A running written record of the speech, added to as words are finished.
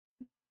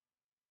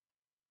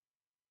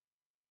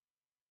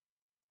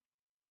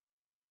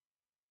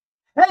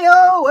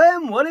Heyo,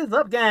 and what is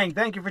up, gang?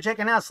 Thank you for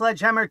checking out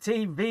Sledgehammer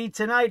TV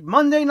tonight.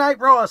 Monday Night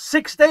Raw,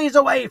 6 days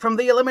away from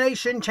the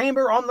Elimination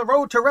Chamber on the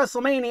road to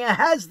WrestleMania,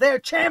 has their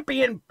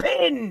champion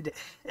pinned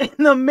in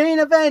the main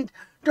event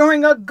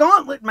during a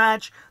gauntlet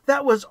match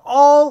that was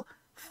all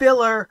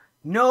filler,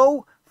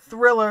 no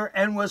thriller,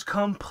 and was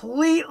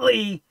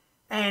completely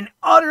and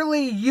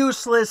utterly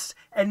useless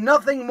and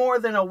nothing more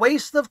than a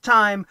waste of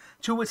time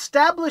to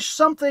establish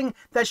something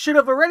that should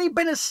have already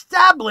been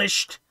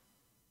established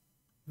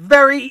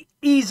very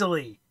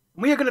easily.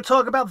 We are going to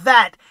talk about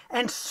that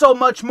and so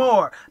much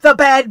more. The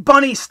Bad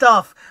Bunny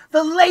stuff,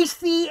 the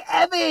Lacey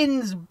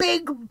Evans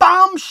big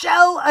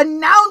bombshell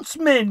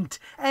announcement,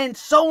 and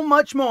so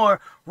much more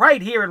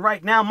right here and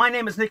right now. My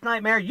name is Nick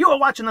Nightmare. You are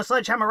watching the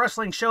Sledgehammer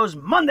Wrestling Show's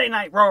Monday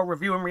Night Raw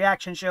review and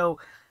reaction show.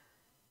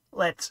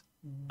 Let's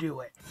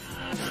do it.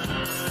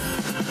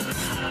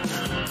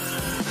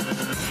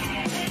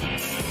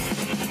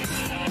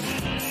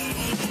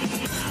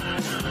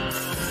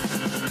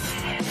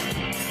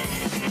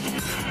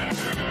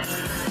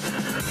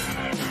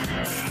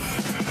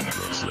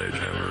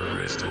 Sledgehammer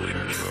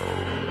Wrestling Show.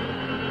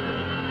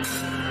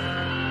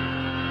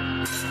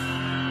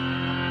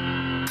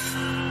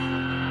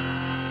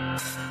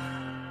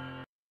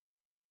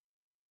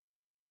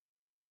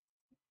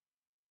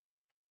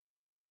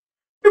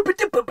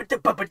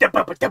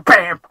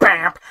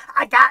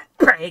 I got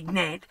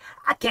pregnant.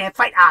 I can't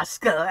fight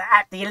Asuka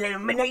at the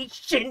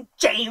Elimination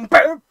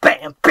Chamber.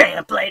 Bam,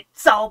 bam,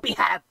 let's all be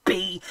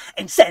happy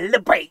and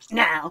celebrate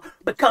now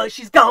because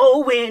she's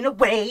going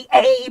away.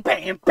 Hey,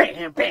 bam,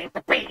 bam, bam,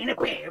 bam, bam,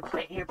 bam,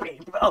 bam,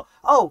 bam.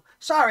 Oh,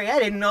 sorry, I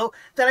didn't know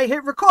that I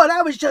hit record.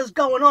 I was just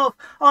going off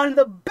on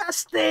the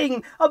best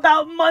thing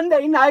about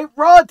Monday Night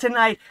Raw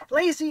tonight.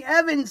 Lacey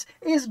Evans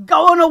is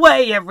going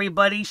away,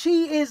 everybody.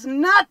 She is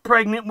not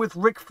pregnant with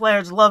Ric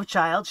Flair's love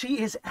child. She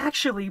is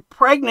actually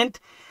pregnant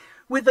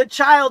with a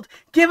child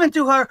given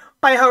to her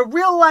by her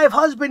real-life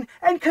husband,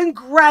 and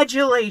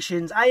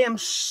congratulations. I am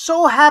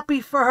so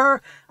happy for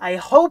her. I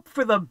hope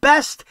for the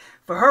best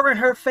for her and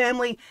her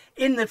family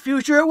in the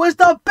future. It was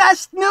the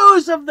best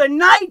news of the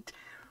night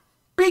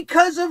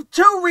because of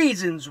two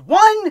reasons.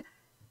 One,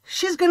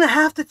 she's going to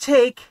have to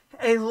take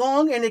a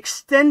long and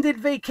extended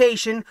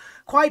vacation,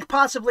 quite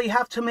possibly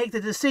have to make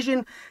the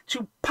decision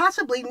to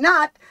possibly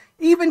not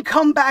even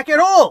come back at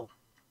all,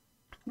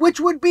 which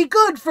would be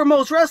good for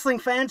most wrestling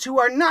fans who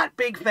are not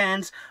big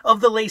fans of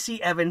the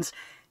Lacey Evans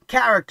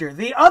character.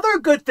 The other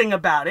good thing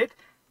about it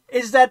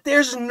is that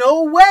there's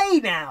no way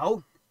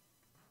now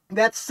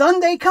that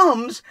Sunday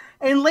comes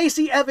and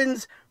Lacey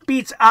Evans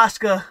beats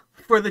Asuka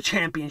for the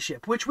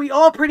championship, which we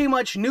all pretty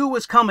much knew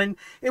was coming.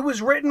 It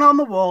was written on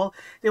the wall.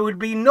 There would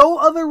be no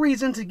other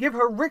reason to give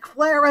her Ric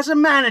Flair as a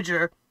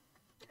manager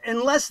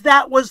unless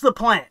that was the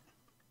plan.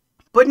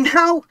 But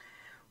now,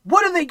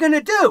 what are they going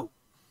to do?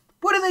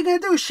 What are they going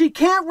to do? She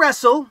can't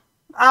wrestle.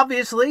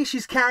 Obviously,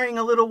 she's carrying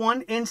a little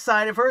one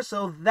inside of her,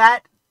 so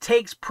that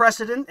takes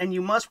precedent, and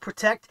you must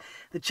protect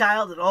the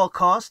child at all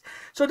costs.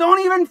 So don't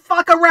even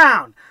fuck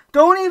around.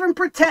 Don't even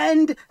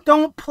pretend.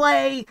 Don't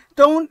play.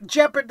 Don't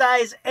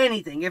jeopardize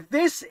anything. If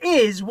this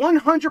is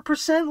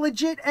 100%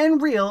 legit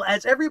and real,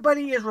 as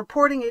everybody is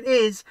reporting it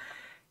is,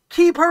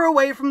 keep her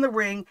away from the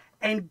ring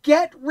and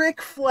get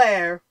Ric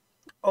Flair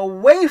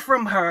away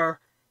from her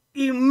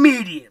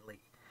immediately.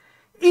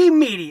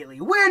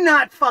 Immediately. We're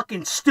not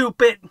fucking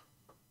stupid.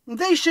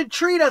 They should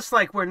treat us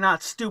like we're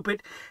not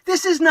stupid.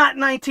 This is not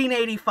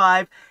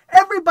 1985.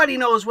 Everybody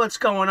knows what's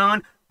going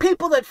on.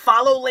 People that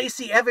follow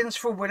Lacey Evans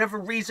for whatever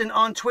reason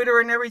on Twitter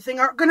and everything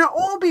are going to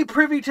all be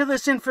privy to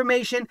this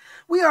information.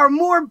 We are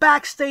more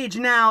backstage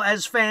now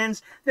as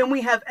fans than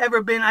we have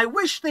ever been. I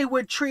wish they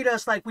would treat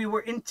us like we were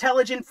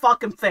intelligent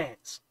fucking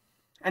fans,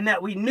 and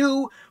that we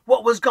knew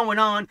what was going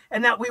on,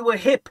 and that we were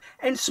hip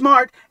and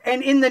smart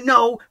and in the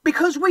know,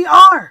 because we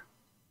are.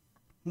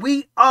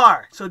 We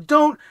are. So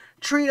don't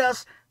treat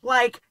us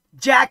like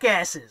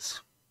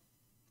jackasses.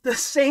 The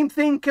same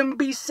thing can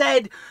be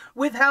said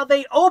with how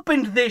they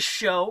opened this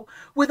show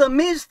with a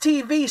Miz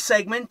TV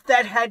segment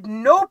that had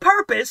no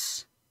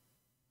purpose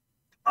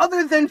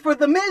other than for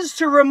the Miz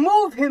to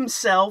remove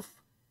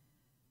himself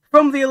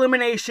from the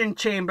Elimination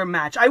Chamber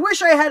match. I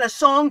wish I had a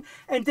song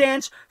and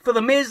dance for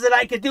the Miz that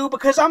I could do,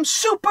 because I'm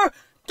super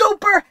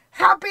duper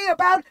happy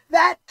about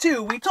that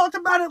too. We talked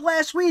about it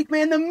last week,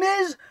 man. The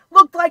Miz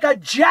looked like a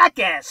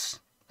jackass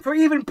for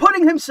even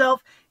putting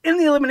himself in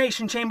the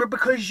Elimination Chamber,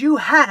 because you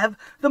have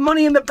the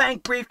Money in the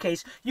Bank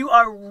briefcase. You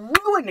are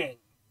ruining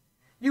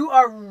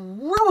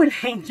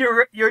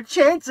your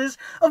chances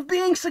of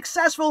being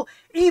successful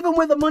even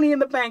with a Money in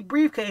the Bank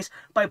briefcase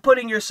by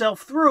putting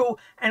yourself through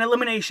an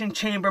Elimination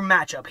Chamber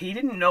matchup. He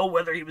didn't know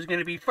whether he was going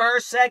to be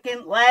first,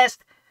 second,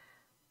 last,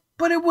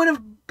 but it would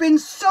have been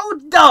so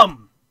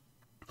dumb.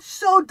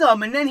 So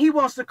dumb. And then he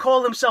wants to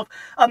call himself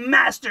a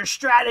master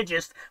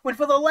strategist when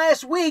for the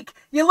last week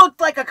you looked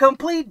like a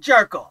complete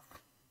jerk-off.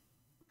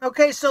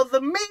 Okay, so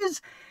The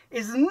Miz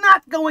is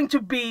not going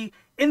to be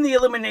in the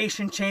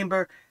Elimination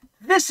Chamber.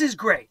 This is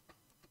great.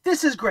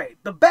 This is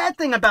great. The bad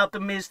thing about the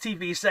Miz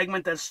TV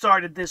segment that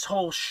started this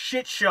whole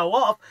shit show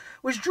off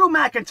was Drew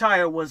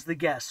McIntyre was the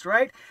guest,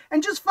 right?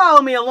 And just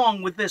follow me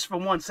along with this for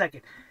 1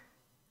 second.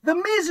 The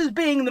Miz is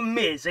being the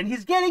Miz, and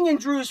he's getting in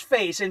Drew's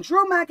face, and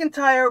Drew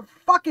McIntyre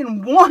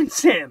fucking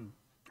wants him.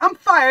 I'm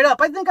fired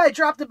up. I think I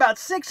dropped about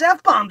 6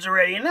 F-bombs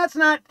already, and that's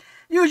not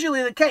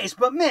usually the case.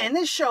 But man,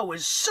 this show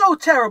is so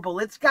terrible.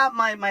 It's got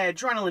my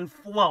adrenaline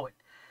flowing.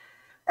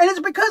 And it's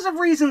because of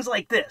reasons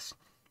like this.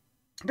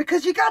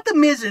 Because you got the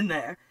Miz in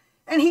there,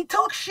 and he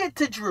talks shit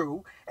to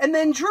Drew, and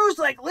then Drew's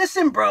like,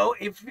 listen, bro,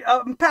 if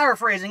I'm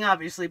paraphrasing,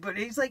 obviously, but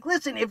he's like,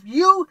 listen, if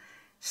you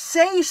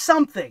say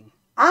something,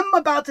 I'm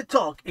about to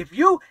talk. If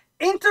you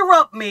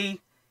interrupt me,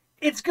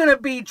 it's going to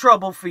be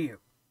trouble for you.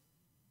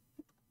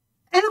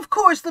 And of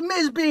course, the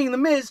Miz being the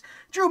Miz,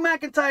 Drew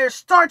McIntyre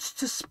starts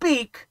to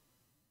speak.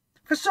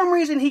 For some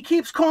reason, he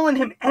keeps calling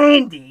him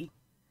Andy.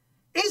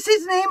 Is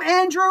his name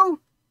Andrew?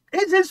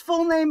 Is his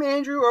full name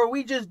Andrew, or are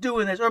we just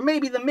doing this? Or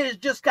maybe the Miz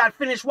just got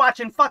finished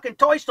watching fucking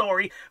Toy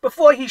Story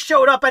before he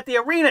showed up at the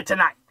arena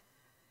tonight.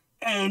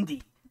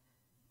 Andy.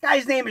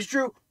 Guy's name is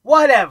Drew.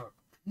 Whatever.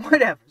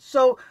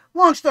 So,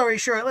 long story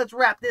short, let's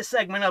wrap this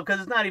segment up because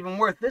it's not even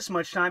worth this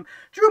much time.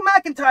 Drew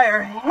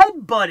McIntyre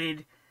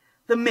headbutted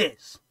the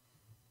Miz.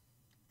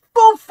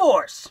 Full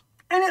force.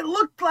 And it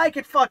looked like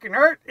it fucking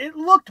hurt. It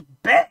looked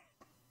bad.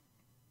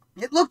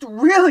 It looked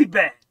really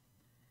bad.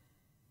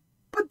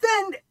 But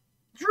then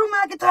Drew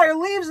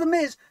McIntyre leaves the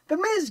Miz. The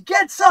Miz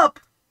gets up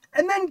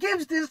and then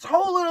gives this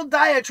whole little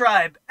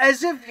diatribe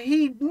as if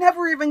he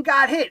never even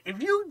got hit.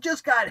 If you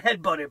just got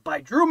headbutted by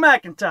Drew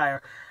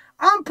McIntyre,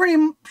 I'm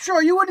pretty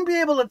sure you wouldn't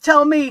be able to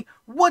tell me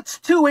what's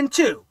 2 and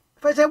 2.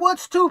 If I said,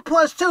 what's 2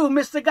 plus 2,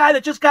 Mr. Guy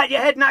that just got your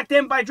head knocked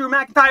in by Drew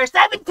McIntyre?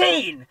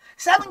 17!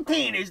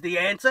 17 is the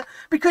answer,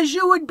 because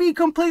you would be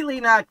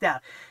completely knocked out.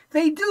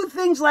 They do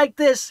things like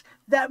this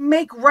that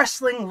make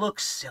wrestling look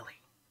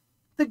silly.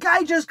 The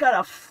guy just got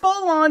a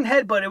full-on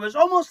headbutt. It was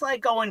almost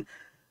like going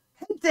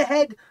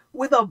head-to-head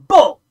with a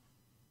bull.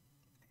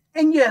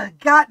 And you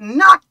got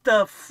knocked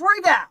the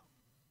frig out.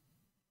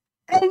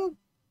 And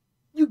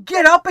you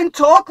get up and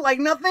talk like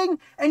nothing,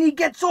 and he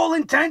gets all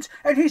intense,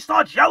 and he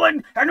starts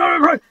yelling,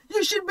 and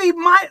you should be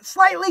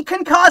slightly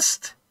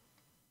concussed.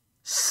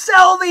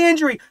 Sell the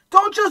injury.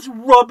 Don't just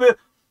rub it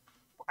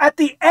at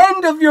the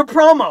end of your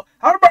promo.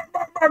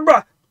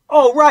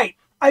 Oh, right.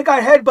 I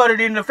got headbutted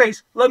in the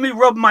face. Let me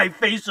rub my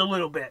face a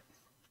little bit.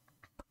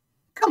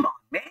 Come on,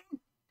 man.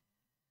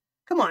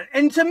 Come on.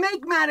 And to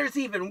make matters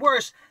even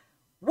worse,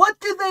 what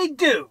do they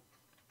do?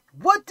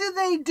 What do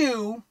they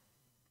do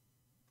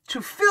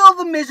to fill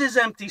the Miz's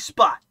empty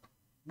spot?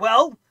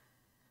 Well,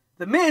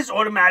 the Miz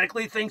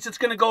automatically thinks it's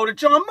going to go to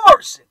John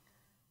Morrison.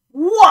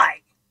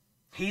 Why?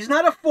 He's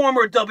not a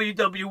former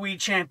WWE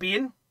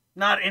champion,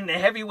 not in the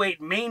heavyweight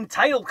main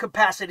title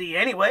capacity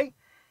anyway.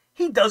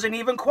 He doesn't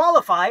even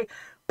qualify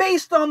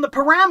based on the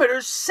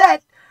parameters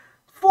set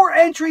for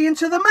entry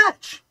into the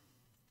match.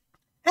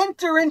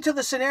 Enter into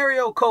the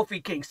scenario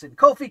Kofi Kingston.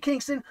 Kofi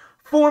Kingston,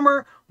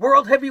 former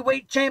World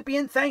Heavyweight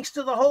Champion, thanks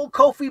to the whole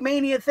Kofi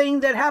Mania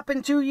thing that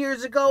happened 2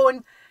 years ago,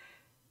 and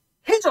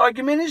his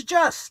argument is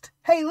just,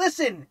 hey,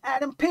 listen,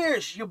 Adam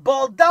Pearce, you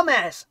bald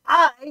dumbass,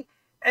 I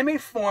am a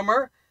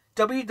former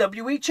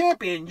WWE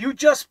Champion. You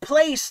just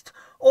placed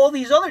all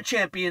these other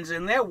champions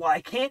in there. Why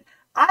can't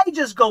I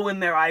just go in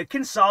there? I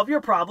can solve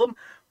your problem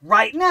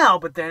right now.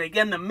 But then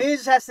again, the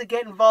Miz has to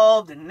get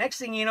involved, and next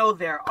thing you know,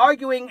 they're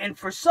arguing, and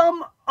for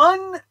some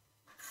unknown,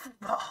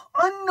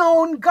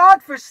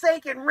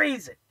 godforsaken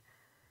reason,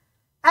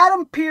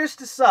 Adam Pearce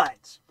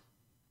decides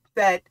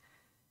that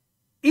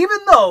even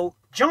though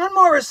John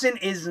Morrison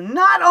is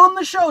not on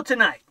the show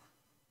tonight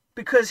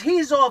because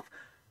he's off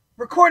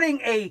recording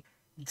a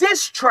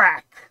diss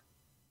track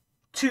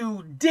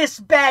to Diss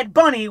Bad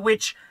Bunny,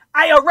 which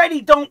I already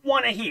don't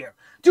want to hear.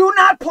 Do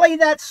not play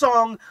that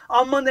song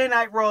on Monday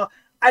Night Raw.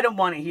 I don't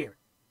want to hear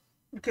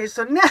it. Okay,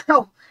 so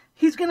now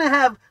he's going to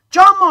have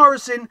John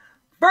Morrison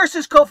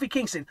versus Kofi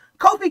Kingston.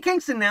 Kofi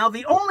Kingston now,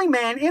 the only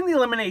man in the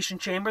Elimination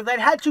Chamber that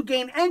had to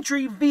gain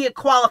entry via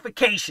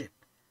qualification.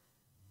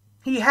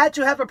 He had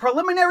to have a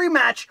preliminary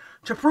match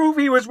to prove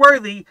he was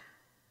worthy,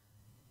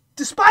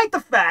 despite the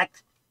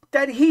fact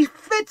that he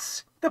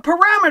fits the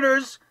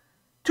parameters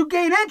to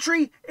gain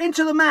entry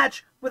into the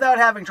match without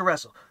having to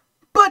wrestle.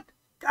 But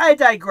I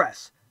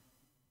digress.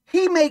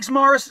 He makes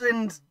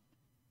Morrison's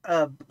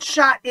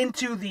shot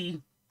into the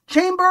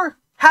chamber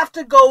have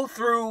to go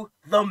through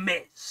The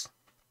Miz.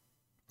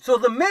 So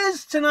The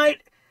Miz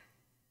tonight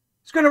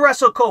is going to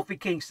wrestle Kofi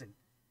Kingston.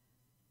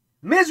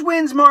 Miz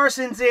wins,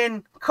 Morrison's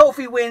in.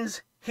 Kofi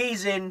wins,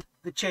 he's in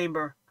the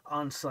chamber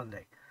on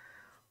Sunday.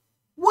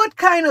 What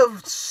kind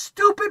of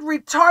stupid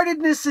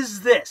retardedness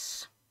is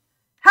this?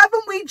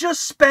 Haven't we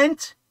just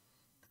spent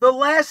the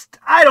last,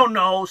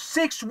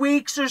 6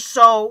 weeks or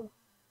so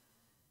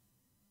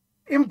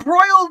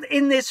embroiled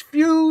in this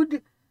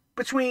feud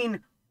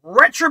between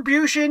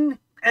Retribution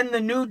and the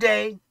New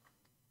Day?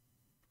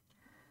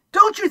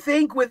 Don't you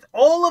think with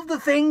all of the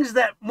things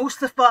that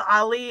Mustafa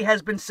Ali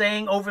has been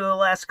saying over the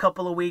last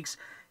couple of weeks,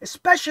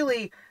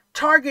 especially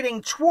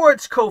targeting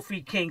towards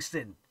Kofi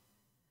Kingston,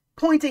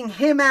 pointing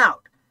him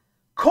out,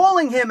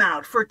 calling him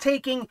out for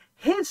taking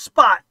his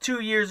spot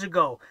 2 years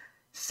ago,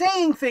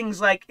 saying things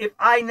like, if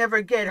I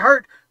never get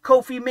hurt,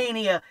 Kofi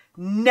Mania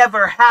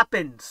never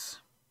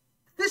happens.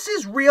 This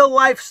is real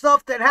life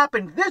stuff that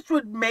happened. This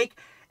would make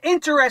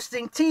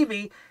interesting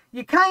TV.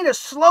 You kind of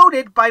slowed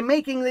it by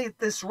making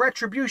this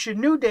Retribution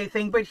New Day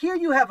thing, but here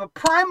you have a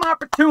prime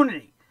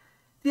opportunity.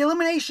 The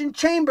Elimination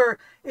Chamber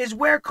is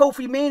where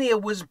Kofi Mania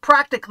was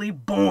practically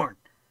born.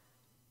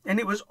 And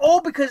it was all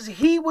because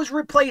he was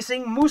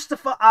replacing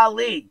Mustafa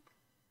Ali.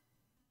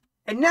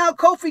 And now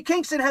Kofi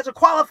Kingston has a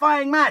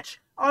qualifying match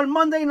on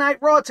Monday Night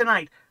Raw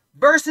tonight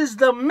versus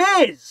The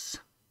Miz.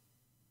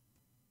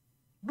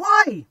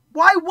 Why?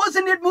 Why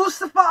wasn't it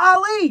Mustafa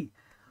Ali?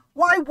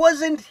 Why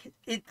wasn't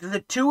it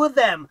the two of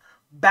them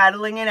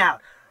battling it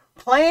out?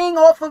 Playing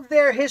off of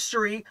their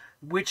history,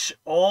 which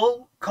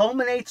all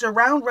culminates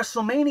around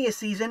WrestleMania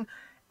season,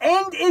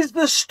 and is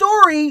the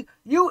story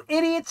you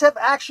idiots have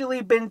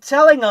actually been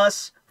telling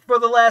us for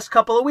the last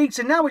couple of weeks.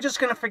 And now we're just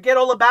going to forget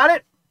all about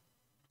it?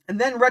 And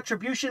then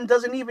Retribution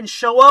doesn't even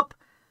show up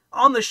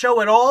on the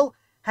show at all?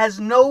 Has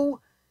no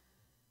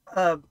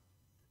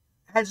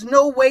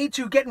way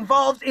to get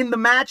involved in the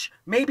match,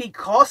 maybe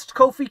cost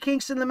Kofi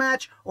Kingston the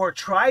match, or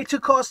try to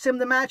cost him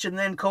the match, and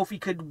then Kofi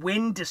could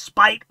win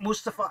despite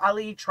Mustafa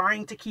Ali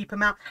trying to keep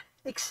him out,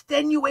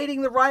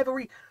 extenuating the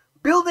rivalry,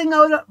 building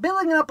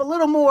it up a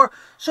little more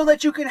so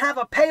that you can have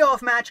a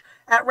payoff match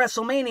at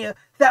WrestleMania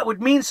that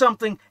would mean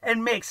something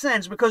and make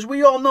sense, because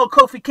we all know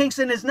Kofi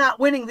Kingston is not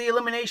winning the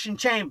Elimination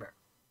Chamber.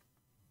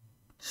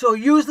 So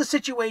use the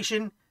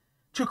situation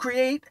to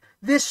create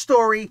this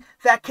story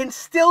that can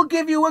still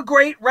give you a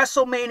great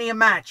WrestleMania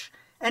match.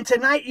 And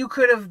tonight you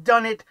could have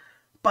done it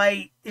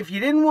by, if you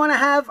didn't want to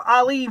have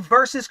Ali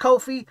versus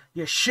Kofi,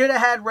 you should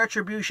have had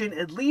Retribution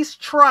at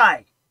least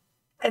try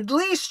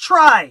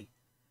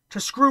to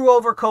screw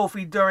over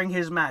Kofi during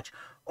his match.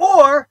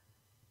 Or,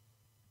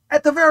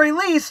 at the very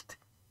least,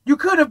 you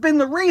could have been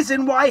the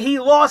reason why he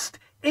lost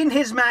in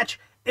his match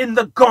in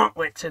the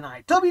gauntlet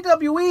tonight.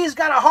 WWE's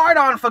got a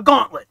hard-on for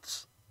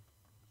gauntlets.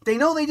 They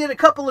know they did a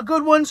couple of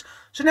good ones,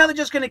 so now they're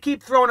just going to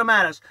keep throwing them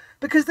at us.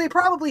 Because they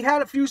probably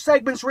had a few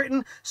segments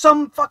written.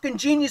 Some fucking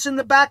genius in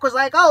the back was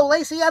like, oh,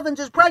 Lacey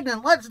Evans is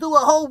pregnant. Let's do a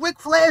whole Ric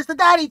Flair's the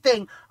daddy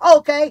thing.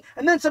 Okay.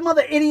 And then some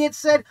other idiot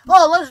said,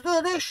 oh, let's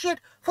do this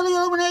shit for the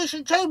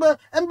Elimination Chamber.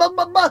 And blah,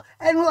 blah, blah.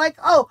 And we're like,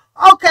 oh,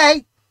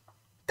 okay.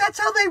 That's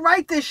how they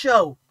write this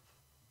show.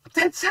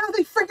 That's how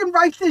they freaking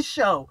write this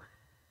show.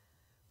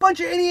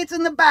 Bunch of idiots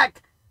in the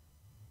back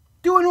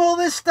doing all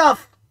this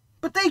stuff.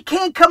 But they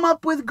can't come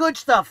up with good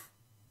stuff.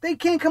 They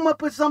can't come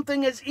up with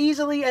something as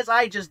easily as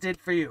I just did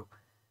for you.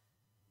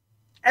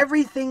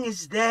 Everything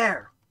is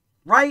there,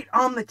 right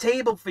on the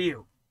table for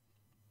you.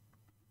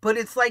 But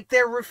it's like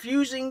they're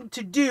refusing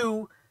to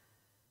do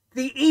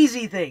the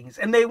easy things,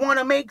 and they want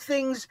to make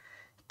things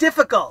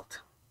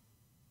difficult.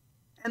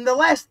 And the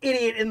last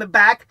idiot in the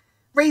back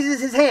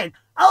raises his hand.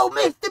 Oh,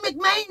 Mr.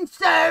 McMahon,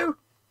 sir.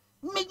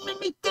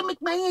 Mr.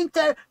 McMahon,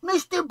 sir.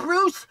 Mr.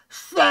 Bruce,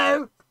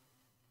 sir.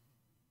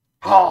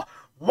 Oh,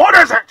 what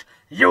is it,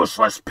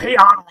 useless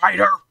peon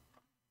writer?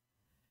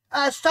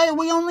 Sir,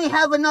 we only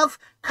have enough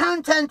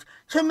content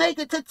to make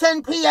it to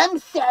 10 p.m.,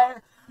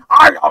 sir.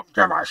 I don't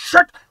give a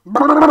shit.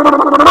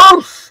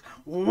 Bruce,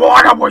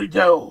 what do we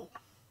do?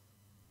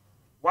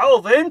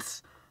 Well,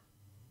 Vince,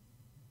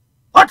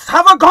 let's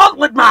have a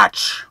gauntlet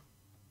match.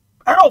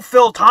 it'll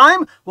fill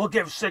time. We'll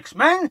give 6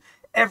 men.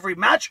 Every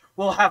match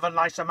will have a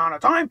nice amount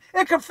of time.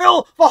 It can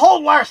fill the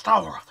whole last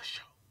hour of the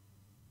show.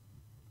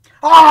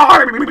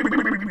 I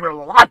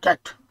like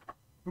it.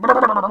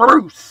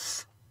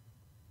 Bruce.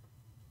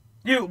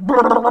 You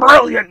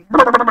brilliant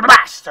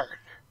bastard.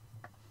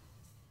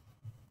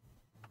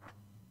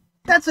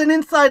 That's an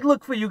inside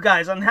look for you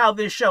guys on how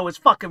this show is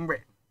fucking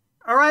written.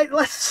 Alright,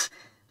 let's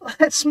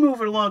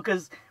move it along,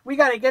 because we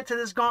got to get to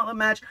this gauntlet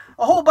match.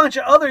 A whole bunch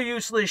of other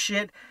useless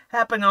shit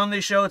happened on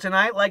this show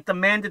tonight, like the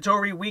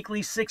mandatory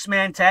weekly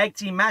 6-man tag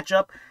team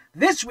matchup.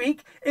 This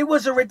week, it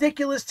was a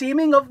ridiculous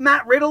teaming of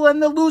Matt Riddle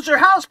and the Loser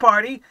House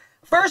Party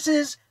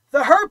versus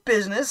the Hurt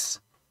Business.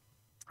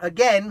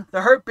 Again,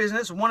 the Hurt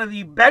Business, one of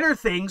the better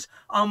things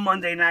on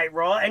Monday Night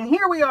Raw. And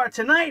here we are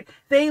tonight.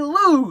 They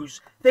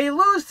lose. They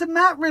lose to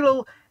Matt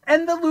Riddle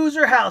and the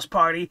Loser House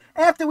Party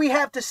after we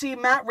have to see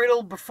Matt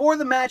Riddle before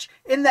the match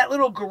in that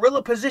little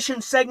gorilla position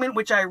segment,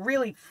 which I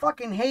really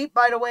fucking hate,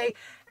 by the way.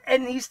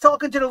 And he's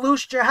talking to the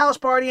Loser House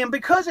Party, and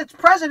because it's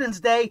President's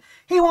Day,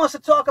 he wants to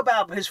talk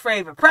about his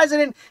favorite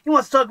president. He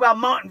wants to talk about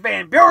Martin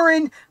Van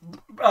Buren,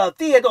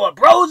 Theodore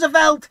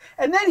Roosevelt,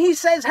 and then he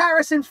says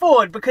Harrison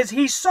Ford, because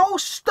he's so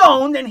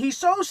stoned and he's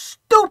so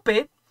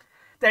stupid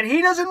that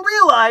he doesn't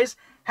realize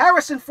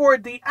Harrison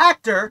Ford, the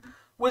actor,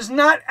 was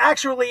not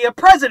actually a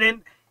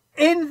president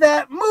in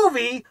that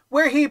movie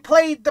where he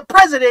played the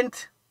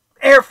president,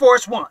 Air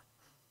Force One.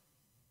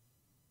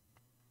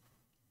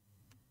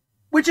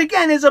 Which,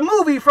 again, is a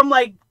movie from,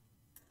 like,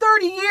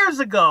 30 years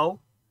ago.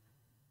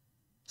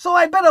 So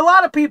I bet a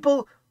lot of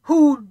people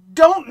who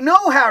don't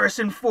know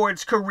Harrison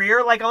Ford's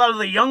career, like a lot of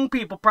the young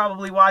people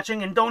probably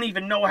watching and don't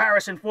even know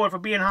Harrison Ford for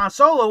being Han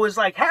Solo, is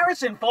like,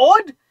 Harrison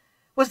Ford?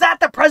 Was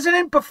that the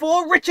president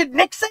before Richard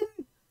Nixon?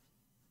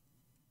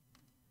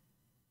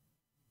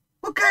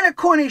 What kind of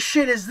corny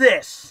shit is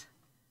this?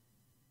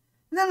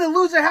 And then the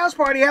loser house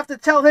party have to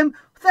tell him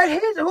that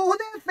who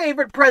their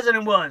favorite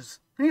president was.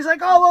 And he's like,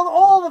 oh, well,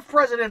 all the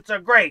presidents are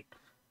great.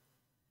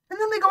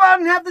 And then they go out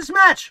and have this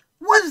match.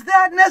 Was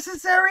that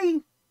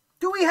necessary?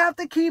 Do we have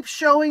to keep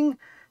showing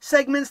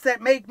segments that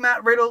make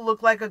Matt Riddle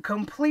look like a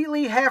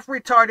completely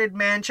half-retarded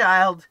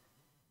man-child?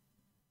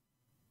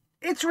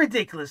 It's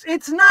ridiculous.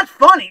 It's not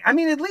funny. I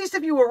mean, at least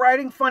if you were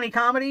writing funny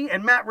comedy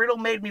and Matt Riddle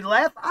made me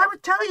laugh, I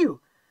would tell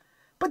you.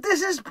 But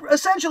this is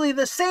essentially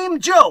the same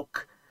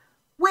joke,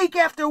 week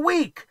after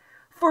week,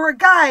 for a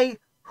guy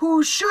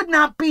who should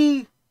not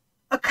be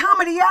a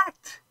comedy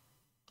act.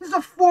 This is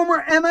a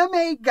former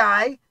MMA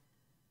guy,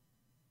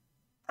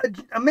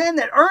 a man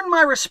that earned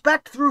my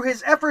respect through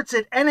his efforts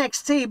at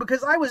NXT,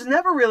 because I was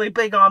never really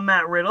big on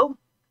Matt Riddle.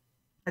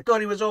 I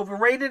thought he was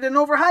overrated and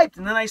overhyped,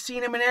 and then I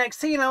seen him in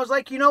NXT, and I was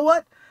like, you know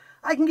what?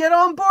 I can get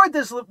on board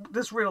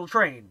this Riddle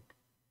train.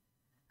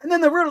 And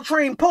then the Riddle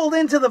train pulled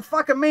into the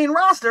fucking main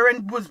roster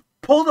and was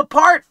pulled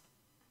apart.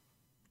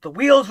 The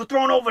wheels were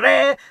thrown over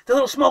there. The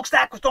little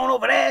smokestack was thrown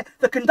over there.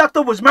 The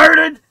conductor was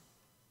murdered.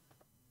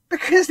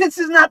 Because this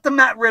is not the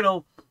Matt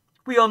Riddle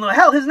we all know.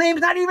 Hell, his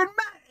name's not even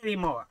Matt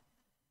anymore.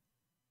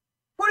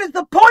 What is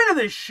the point of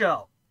this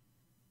show?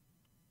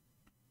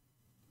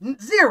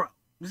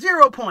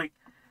 Zero point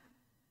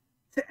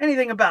to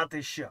anything about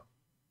this show.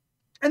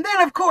 And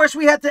then, of course,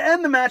 we had to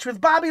end the match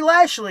with Bobby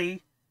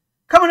Lashley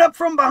coming up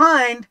from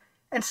behind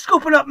and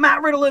scooping up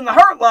Matt Riddle in the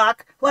Hurt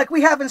Lock like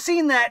we haven't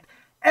seen that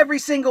every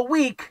single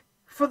week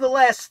for the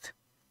last,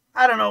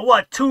 I don't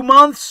know, 2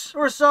 months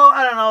or so?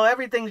 I don't know.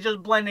 Everything's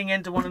just blending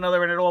into one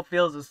another and it all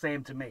feels the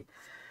same to me.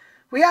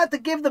 We had to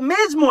give The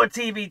Miz more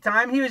TV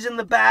time. He was in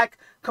the back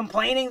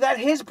complaining that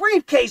his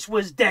briefcase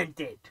was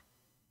dented.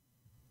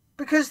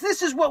 Because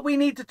this is what we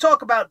need to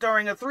talk about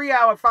during a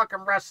 3-hour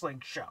fucking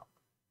wrestling show.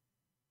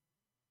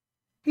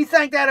 He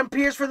thanked Adam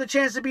Pearce for the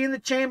chance to be in the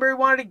chamber. He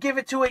wanted to give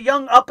it to a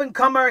young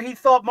up-and-comer. He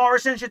thought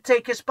Morrison should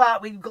take his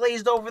spot. We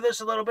glazed over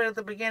this a little bit at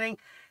the beginning.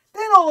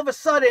 Then all of a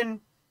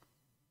sudden,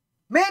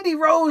 Mandy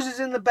Rose is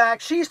in the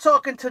back. She's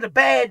talking to the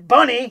Bad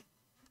Bunny,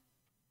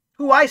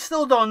 who I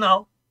still don't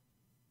know.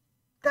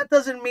 That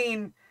doesn't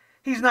mean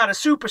he's not a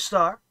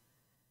superstar.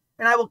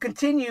 And I will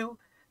continue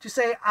to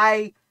say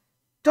I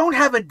don't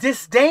have a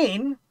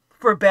disdain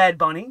for Bad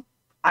Bunny.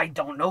 I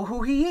don't know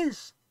who he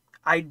is.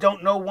 I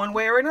don't know one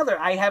way or another.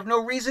 I have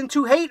no reason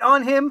to hate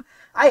on him.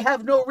 I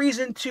have no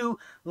reason to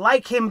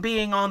like him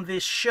being on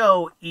this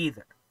show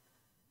either.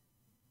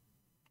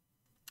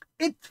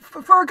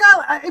 For a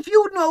guy, if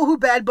you know who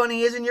Bad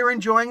Bunny is and you're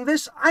enjoying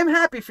this, I'm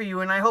happy for you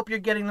and I hope you're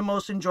getting the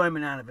most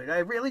enjoyment out of it. I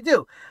really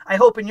do. I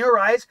hope in your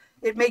eyes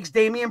it makes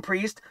Damian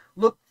Priest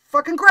look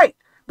fucking great.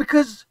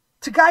 Because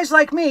to guys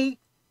like me,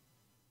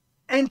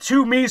 and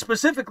to me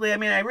specifically, I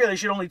mean, I really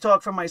should only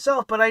talk for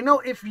myself, but I know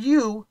if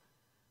you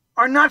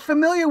are not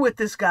familiar with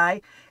this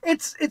guy,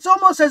 it's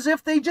almost as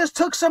if they just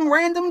took some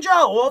random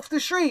Joe off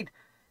the street.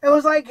 It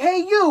was like, hey,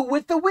 you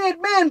with the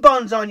weird man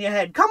buns on your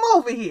head, come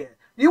over here.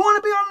 You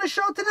want to be on the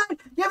show tonight?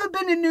 You ever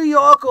been in New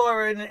York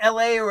or in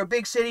LA or a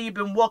big city? You've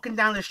been walking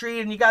down the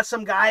street and you got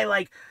some guy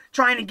like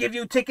trying to give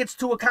you tickets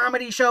to a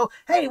comedy show.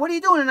 Hey, what are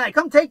you doing tonight?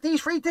 Come take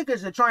these free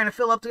tickets. They're trying to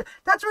fill up.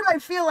 That's what I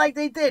feel like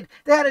they did.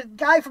 They had a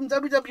guy from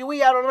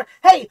WWE out on the,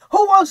 hey,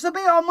 who wants to be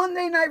on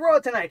Monday Night Raw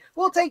tonight?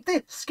 We'll take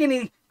this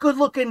skinny,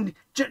 good-looking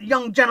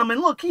young gentleman.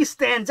 Look, he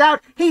stands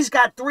out. He's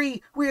got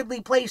 3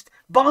 weirdly placed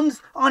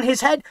buns on his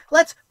head.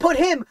 Let's put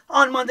him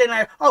on Monday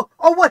Night. Oh,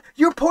 what?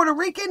 You're Puerto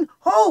Rican?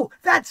 Oh,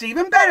 that's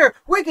even better.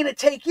 We're going to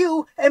take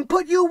you and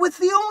put you with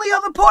the only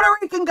other Puerto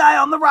Rican guy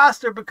on the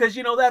roster because,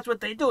 you know, that's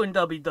what they do in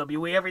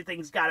WWE.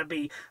 Everything's got to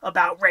be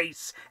about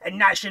race and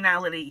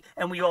nationality,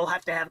 and we all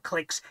have to have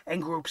cliques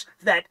and groups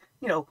that,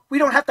 you know, we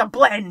don't have to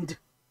blend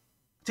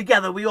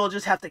together. We all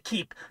just have to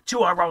keep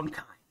to our own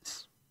kind.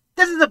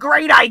 This is a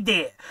great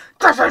idea.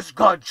 This is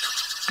good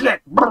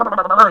shit,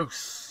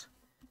 Bruce.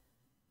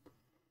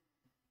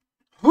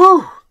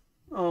 Whew.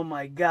 Oh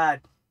my God.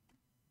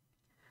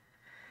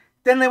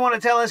 Then they want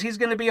to tell us he's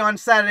going to be on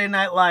Saturday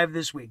Night Live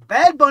this week.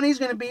 Bad Bunny's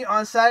going to be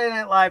on Saturday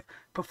Night Live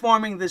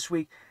performing this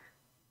week.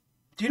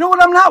 Do you know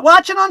what I'm not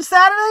watching on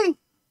Saturday?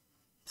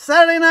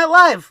 Saturday Night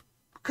Live.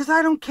 Because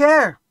I don't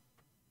care.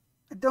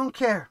 I don't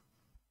care.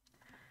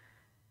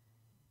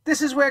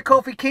 This is where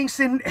Kofi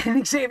Kingston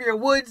and Xavier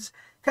Woods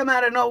come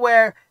out of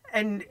nowhere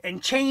and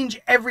change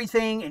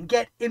everything and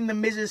get in the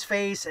Miz's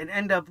face and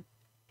end up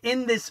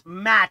in this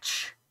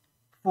match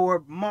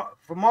for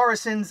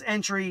Morrison's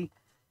entry,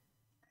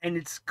 and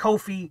it's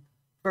Kofi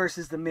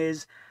versus the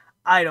Miz.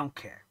 I don't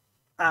care.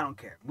 I don't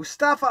care.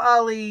 Mustafa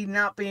Ali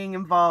not being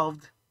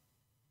involved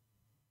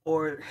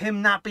or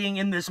him not being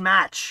in this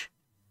match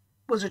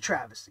was a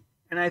travesty,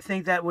 and I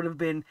think that would have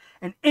been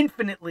an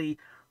infinitely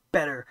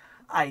better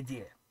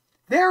idea.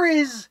 There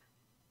is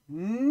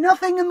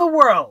nothing in the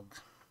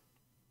world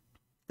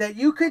that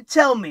you could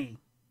tell me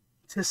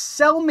to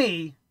sell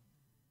me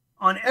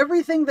on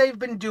everything they've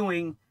been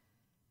doing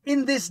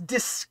in this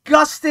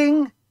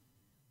disgusting,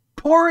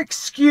 poor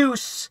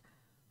excuse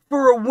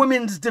for a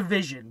women's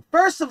division.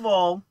 First of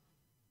all,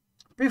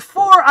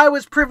 before I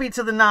was privy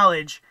to the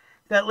knowledge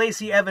that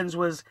Lacey Evans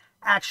was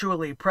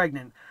actually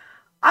pregnant,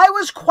 I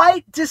was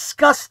quite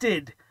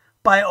disgusted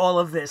by all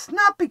of this.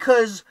 Not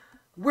because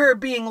we're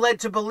being led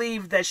to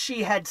believe that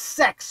she had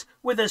sex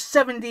with a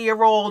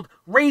 70-year-old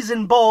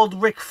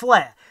raisin-bald Ric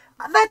Flair.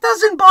 That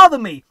doesn't bother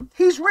me.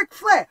 He's Ric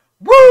Flair.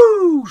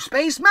 Woo!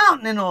 Space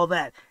Mountain and all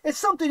that. It's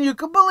something you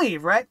could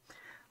believe, right?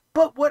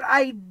 But what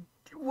I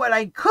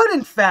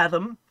couldn't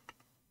fathom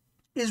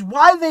is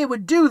why they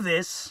would do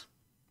this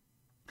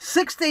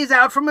 6 days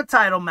out from a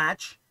title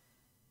match,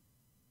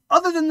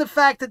 other than the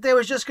fact that there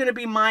was just going to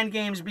be mind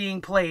games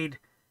being played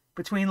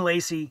between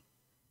Lacey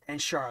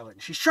and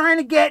Charlotte. She's trying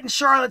to get in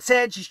Charlotte's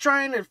head. She's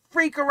trying to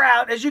freak her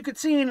out. As you could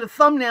see in the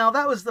thumbnail,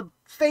 that was the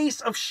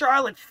face of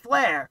Charlotte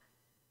Flair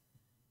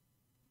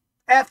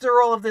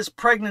after all of this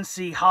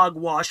pregnancy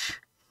hogwash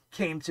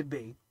came to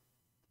be.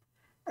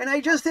 And I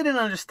just didn't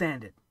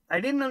understand it. I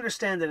didn't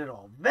understand it at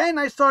all. Then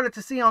I started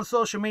to see on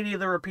social media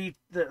the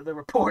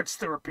reports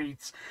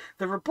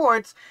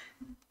that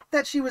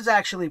she was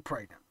actually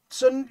pregnant.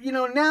 So,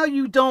 now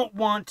you don't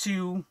want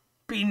to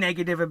be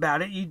negative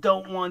about it. You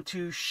don't want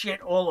to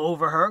shit all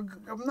over her.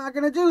 I'm not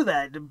going to do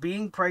that.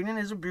 Being pregnant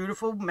is a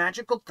beautiful,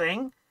 magical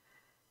thing.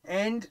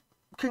 And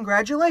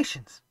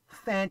congratulations.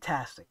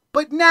 Fantastic.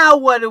 But now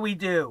what do we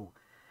do?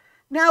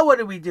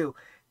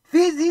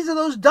 These are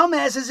those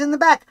dumbasses in the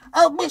back.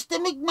 Oh,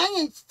 Mr.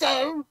 McMahon,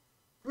 sir.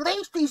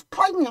 Lacey's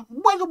pregnant.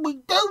 What do we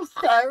do,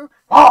 sir?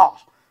 Oh,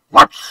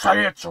 let's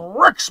say it's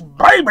Rick's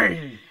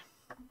baby.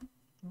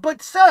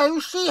 But, sir,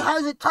 she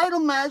has a title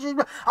match.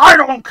 I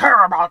don't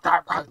care about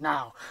that right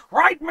now.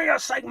 Write me a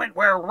segment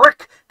where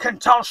Rick can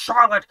tell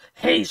Charlotte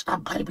he's the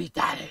baby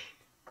daddy.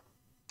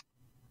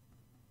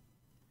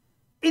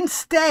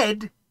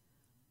 Instead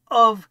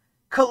of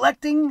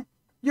collecting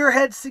your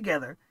heads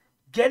together,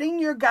 getting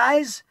your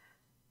guys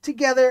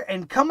together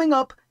and coming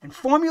up and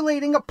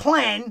formulating a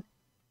plan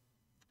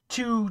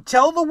to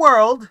tell the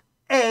world,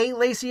 A,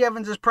 Lacey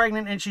Evans is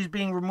pregnant and she's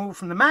being removed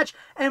from the match,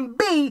 and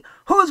B,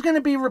 who's going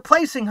to be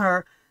replacing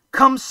her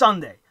come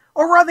Sunday.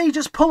 Or are they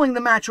just pulling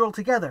the match all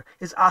together?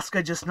 Is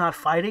Asuka just not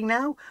fighting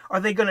now?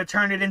 Are they going to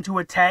turn it into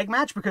a tag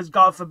match? Because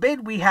God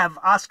forbid we have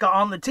Asuka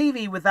on the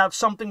TV without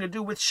something to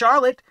do with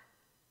Charlotte.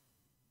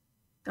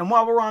 And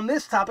while we're on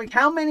this topic,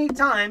 how many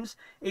times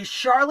is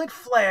Charlotte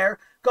Flair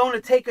going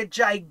to take a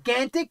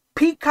gigantic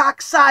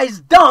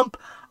peacock-sized dump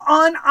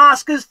on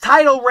Asuka's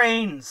title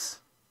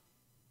reigns?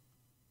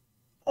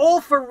 All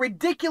for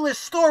ridiculous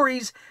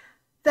stories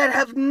that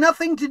have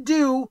nothing to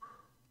do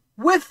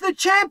with the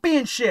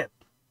championship.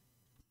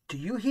 Do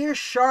you hear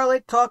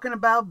Charlotte talking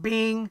about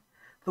being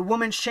the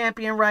women's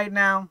champion right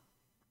now?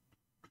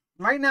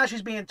 Right now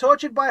she's being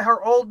tortured by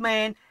her old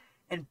man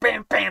and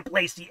Bam Bam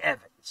Lacey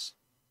Evans.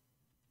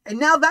 And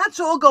now that's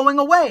all going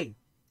away.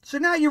 So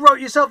now you wrote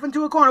yourself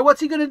into a corner. What's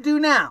he going to do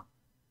now?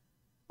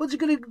 What's he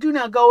going to do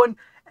now? Go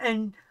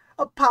and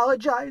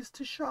apologize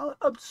to Charlotte?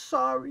 I'm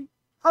sorry.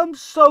 I'm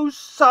so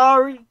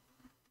sorry.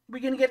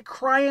 We going to get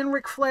crying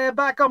Ric Flair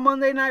back on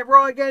Monday Night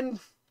Raw again?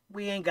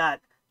 We ain't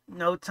got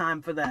no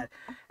time for that.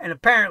 And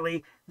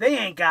apparently, they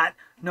ain't got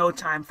no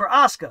time for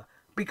Asuka.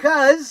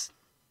 Because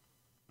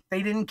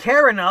they didn't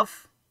care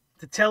enough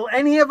to tell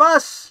any of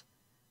us,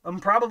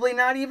 and probably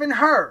not even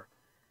her,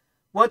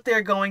 what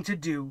they're going to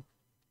do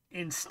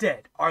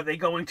instead. Are they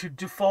going to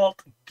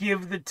default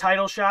give the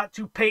title shot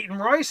to Peyton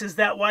Royce? Is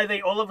that why they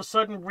all of a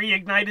sudden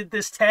reignited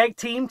this tag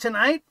team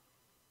tonight?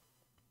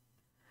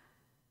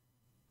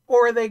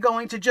 Or are they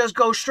going to just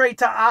go straight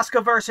to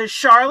Asuka versus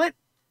Charlotte?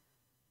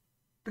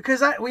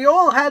 Because we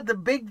all had the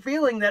big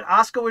feeling that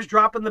Asuka was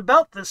dropping the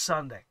belt this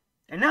Sunday.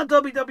 And now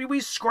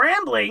WWE's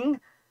scrambling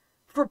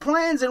for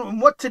plans and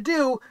what to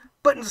do.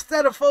 But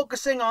instead of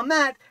focusing on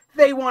that,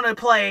 they want to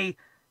play,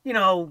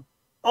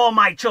 All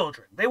My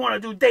Children. They want to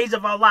do Days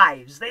of Our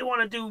Lives. They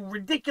want to do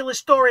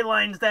ridiculous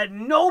storylines that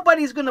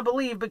nobody's going to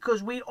believe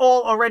because we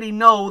all already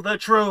know the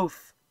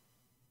truth.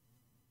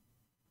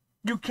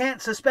 You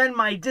can't suspend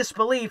my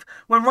disbelief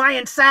when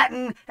Ryan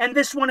Satin and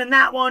this one and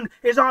that one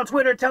is on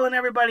Twitter telling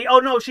everybody, oh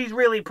no, she's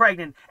really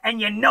pregnant.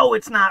 And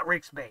it's not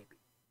Rick's baby.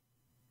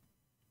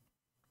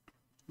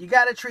 You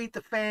got to treat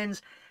the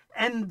fans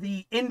and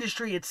the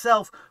industry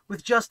itself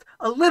with just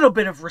a little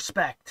bit of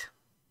respect.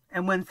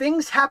 And when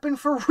things happen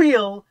for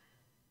real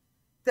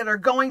that are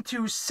going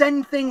to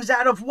send things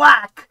out of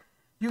whack,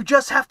 you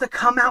just have to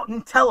come out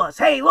and tell us,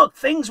 hey, look,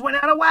 things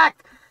went out of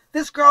whack.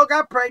 This girl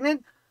got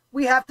pregnant.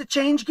 We have to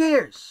change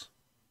gears.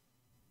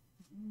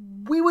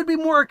 We would be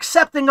more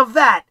accepting of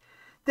that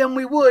than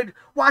we would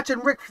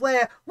watching Ric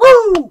Flair.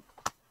 Woo!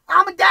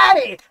 I'm a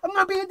daddy. I'm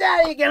going to be a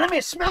daddy again. Let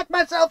me smack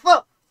myself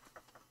up.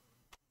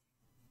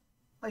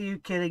 Are you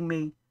kidding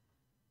me?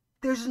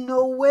 There's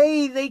no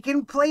way they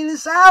can play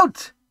this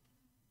out.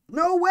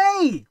 No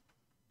way.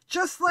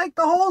 Just like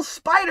the whole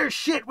spider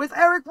shit with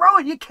Eric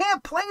Rowan. You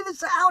can't play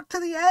this out to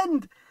the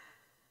end.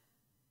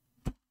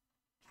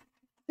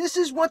 This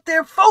is what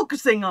they're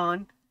focusing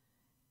on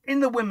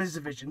in the women's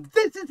division.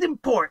 This is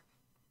important.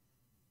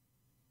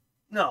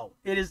 No,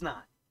 it is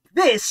not.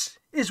 This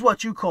is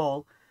what you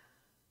call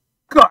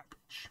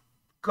garbage.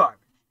 Garbage.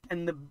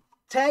 And the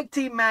tag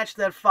team match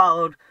that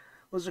followed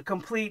was a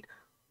complete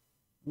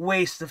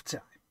waste of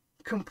time.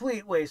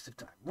 Complete waste of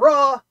time.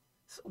 Raw,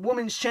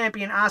 women's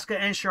champion Asuka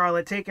and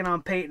Charlotte taking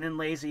on Peyton and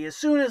Lacey. As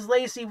soon as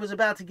Lacey was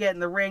about to get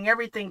in the ring,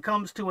 everything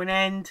comes to an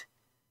end.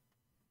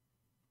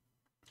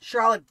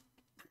 Charlotte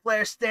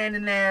Flair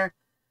standing there,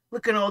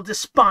 looking all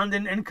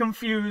despondent and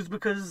confused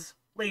because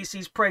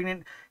Lacey's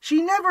pregnant.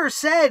 She never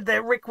said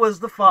that Rick was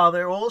the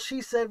father. All she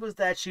said was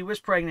that she was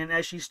pregnant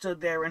as she stood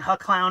there in her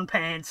clown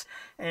pants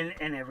and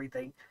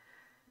everything.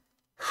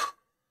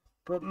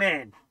 But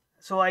man,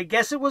 so I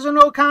guess it was a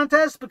no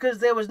contest because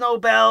there was no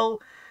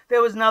bell,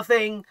 there was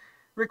nothing.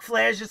 Ric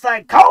Flair's just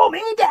like, call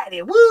me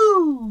daddy,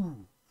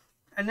 woo!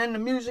 And then the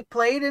music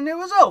played and it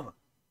was over.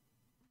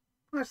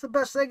 That's the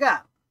best they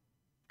got.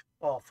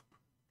 Awful.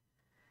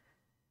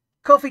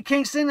 Kofi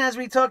Kingston, as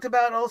we talked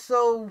about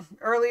also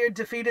earlier,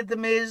 defeated The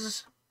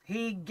Miz.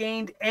 He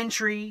gained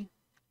entry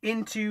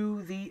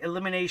into the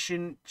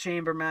Elimination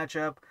Chamber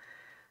matchup.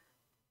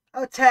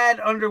 A tad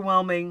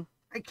underwhelming.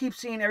 I keep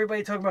seeing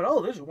everybody talking about,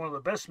 oh, this is one of the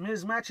best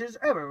Miz matches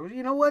ever.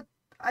 You know what?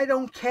 I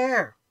don't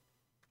care.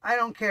 I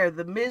don't care.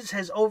 The Miz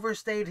has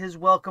overstayed his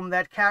welcome.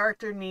 That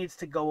character needs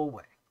to go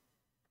away.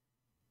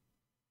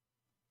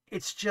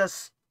 It's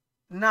just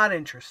not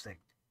interesting.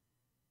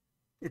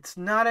 It's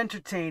not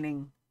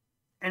entertaining.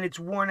 And it's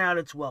worn out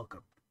its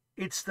welcome.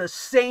 It's the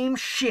same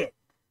shit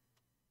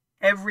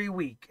every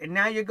week. And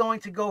now you're going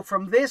to go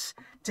from this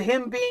to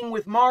him being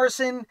with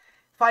Morrison,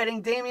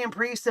 fighting Damian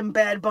Priest and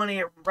Bad Bunny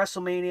at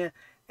WrestleMania.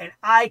 And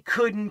I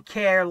couldn't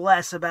care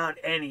less about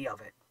any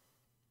of it.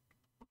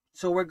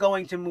 So we're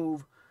going to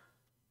move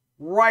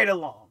right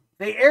along.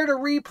 They aired a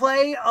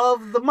replay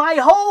of the My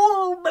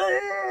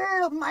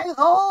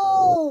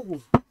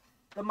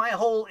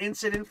Hole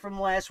incident from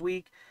last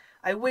week.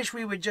 I wish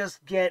we would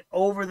just get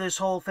over this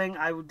whole thing.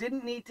 I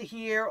didn't need to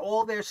hear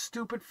all their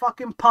stupid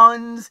fucking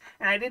puns,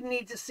 and I didn't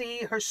need to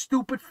see her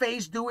stupid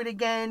face do it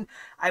again.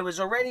 I was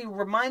already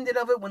reminded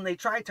of it when they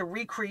tried to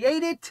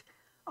recreate it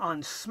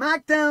on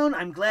SmackDown.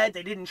 I'm glad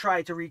they didn't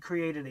try to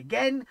recreate it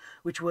again,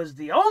 which was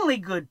the only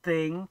good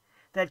thing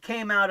that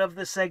came out of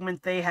the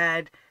segment they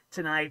had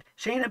tonight.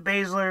 Shayna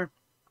Baszler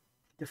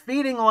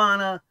defeating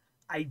Lana.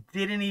 I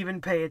didn't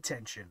even pay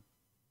attention.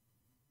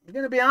 I'm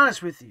going to be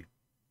honest with you.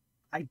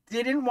 I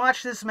didn't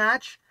watch this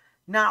match,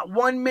 not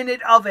 1 minute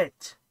of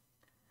it.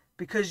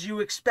 Because you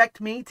expect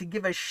me to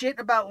give a shit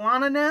about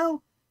Lana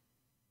now?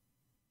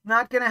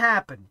 Not gonna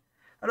happen.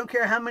 I don't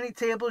care how many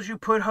tables you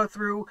put her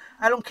through.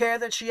 I don't care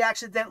that she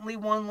accidentally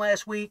won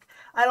last week.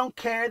 I don't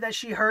care that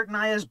she hurt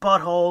Nia's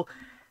butthole.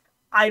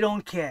 I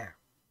don't care.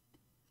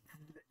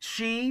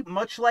 She,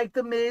 much like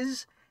The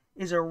Miz,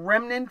 is a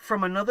remnant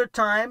from another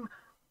time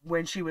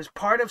when she was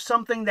part of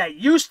something that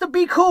used to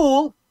be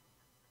cool,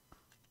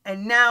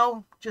 and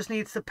now just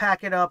needs to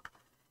pack it up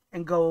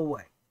and go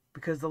away.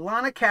 Because the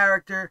Lana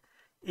character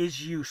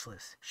is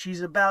useless.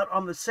 She's about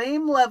on the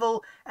same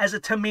level as a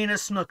Tamina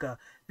Snuka.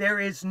 There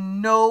is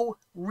no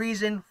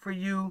reason for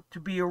you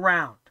to be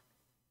around.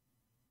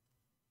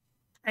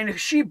 And if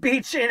she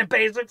beat Shayna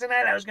Baszler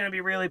tonight, I was going to be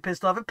really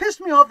pissed off. It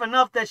pissed me off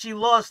enough that she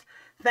lost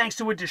thanks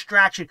to a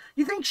distraction.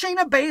 You think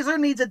Shayna Baszler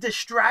needs a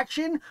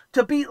distraction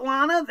to beat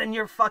Lana? Then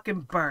you're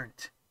fucking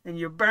burnt. And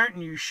you're burnt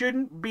and you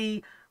shouldn't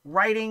be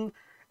writing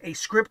a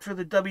script for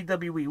the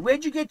WWE.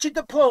 Where'd you get your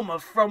diploma?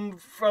 From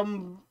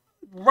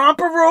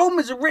Romper Room?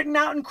 Is it written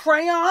out in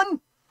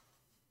crayon?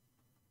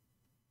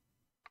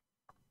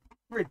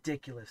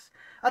 Ridiculous.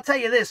 I'll tell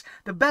you this.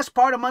 The best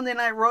part of Monday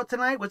Night Raw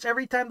tonight was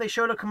every time they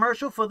showed a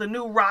commercial for the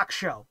new Rock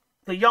show.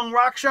 The Young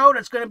Rock show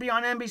that's going to be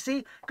on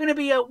NBC. Going to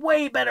be a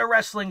way better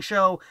wrestling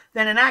show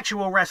than an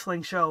actual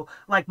wrestling show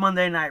like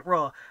Monday Night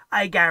Raw.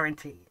 I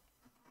guarantee it.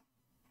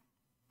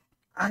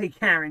 I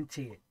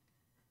guarantee it.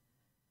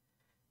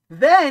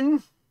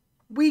 Then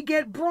we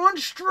get Braun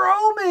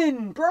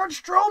Strowman. Braun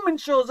Strowman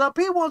shows up.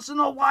 He wants to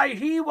know why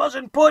he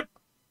wasn't put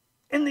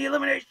in the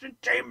Elimination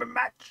Chamber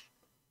match.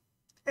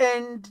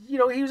 And, you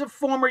know, he was a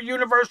former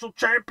Universal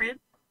Champion,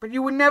 but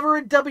you were never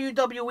a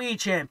WWE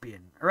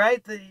Champion, all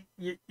right? The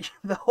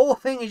whole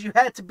thing is you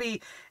had to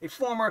be a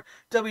former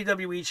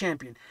WWE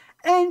Champion.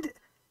 And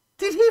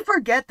did he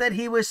forget that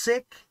he was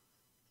sick?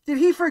 Did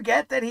he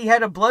forget that he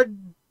had a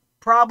blood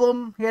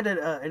problem? He had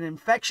an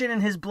infection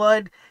in his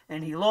blood,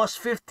 and he lost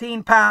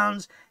 15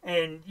 pounds,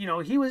 and, you know,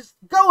 he was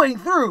going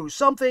through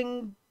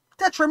something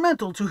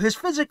detrimental to his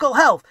physical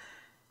health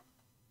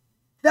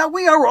that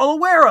we are all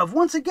aware of.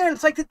 Once again,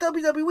 it's like the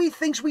WWE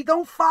thinks we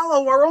don't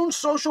follow our own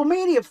social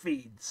media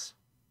feeds.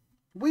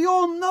 We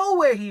all know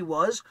where he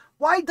was.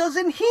 Why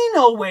doesn't he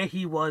know where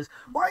he was?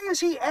 Why is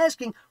he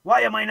asking,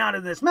 why am I not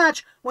in this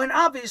match, when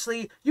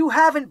obviously you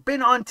haven't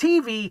been on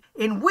TV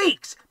in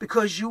weeks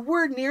because you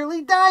were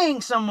nearly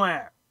dying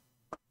somewhere?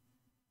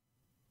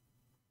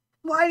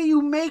 Why do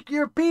you make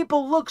your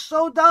people look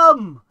so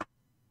dumb?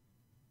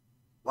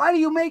 Why do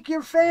you make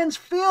your fans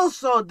feel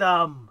so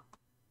dumb?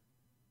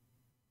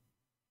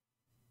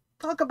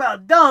 Talk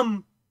about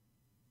dumb.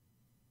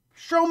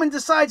 Strowman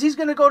decides he's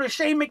going to go to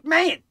Shane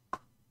McMahon.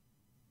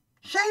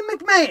 Shane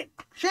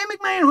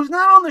McMahon, who's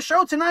not on the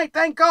show tonight,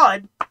 thank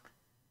God.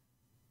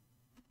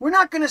 We're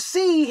not going to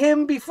see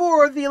him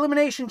before the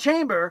Elimination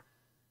Chamber.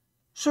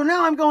 So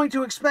now I'm going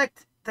to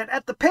expect that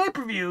at the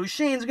pay-per-view,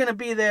 Shane's going to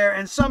be there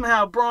and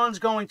somehow Braun's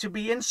going to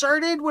be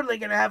inserted. What, are they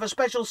going to have a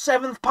special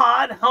 7th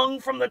pod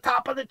hung from the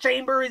top of the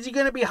chamber? Is he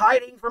going to be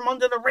hiding from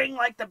under the ring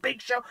like the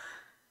Big Show?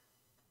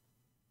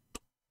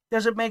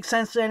 Does it make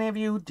sense to any of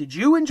you? Did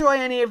you enjoy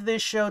any of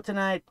this show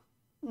tonight?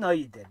 No,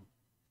 you didn't.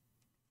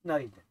 No,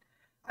 you didn't.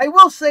 I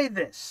will say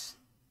this.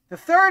 The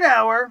third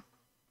hour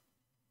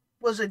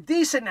was a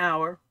decent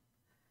hour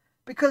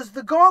because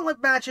the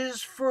gauntlet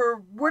matches, for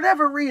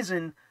whatever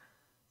reason,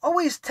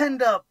 always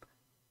tend up,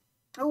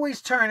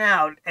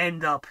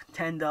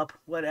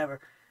 whatever,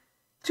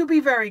 to be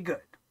very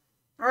good.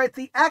 All right,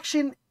 the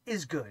action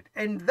is good,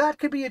 and that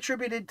could be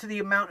attributed to the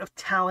amount of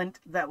talent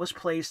that was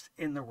placed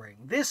in the ring.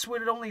 This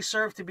would only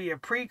serve to be a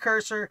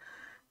precursor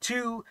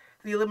to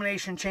the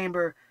Elimination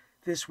Chamber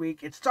this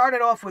week. It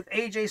started off with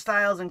AJ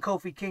Styles and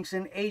Kofi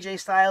Kingston. AJ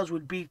Styles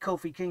would beat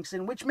Kofi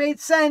Kingston, which made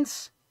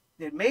sense.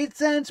 It made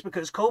sense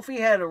because Kofi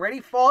had already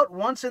fought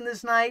once in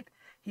this night.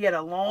 He had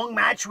a long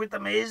match with The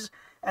Miz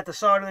at the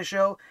start of the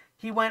show.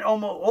 He went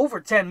almost over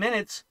 10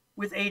 minutes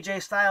with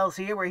AJ Styles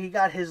here, where he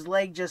got his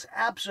leg just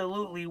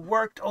absolutely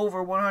worked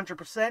over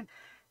 100%,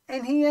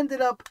 and he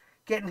ended up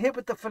getting hit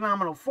with the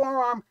phenomenal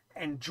forearm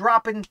and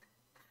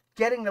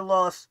getting the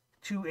loss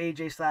to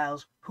AJ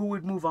Styles, who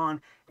would move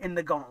on in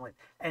the gauntlet.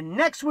 And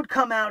next would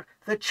come out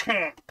the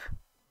champ,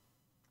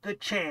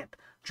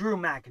 Drew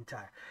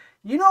McIntyre.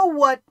 You know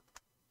what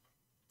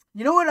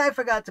I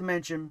forgot to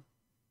mention?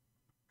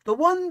 The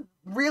one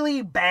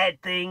really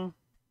bad thing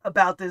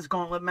about this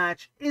gauntlet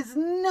match is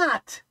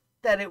not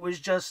that it was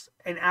just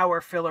an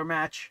hour filler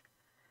match.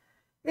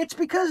 It's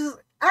because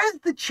as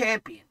the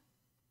champion,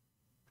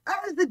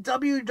 as the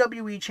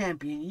WWE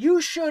champion, you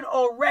should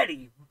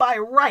already, by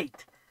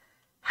right,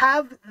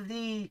 have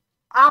the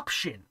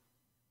option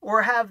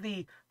or have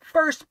the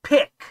first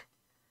pick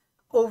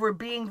over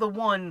being the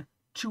one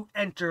to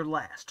enter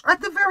last. Or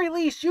at the very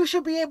least, you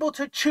should be able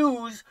to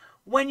choose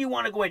when you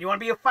want to go in. You want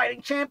to be a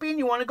fighting champion?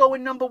 You want to go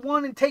in number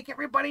 1 and take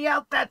everybody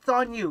out? That's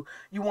on you.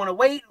 You want to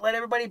wait, let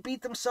everybody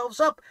beat themselves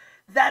up?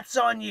 That's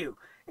on you.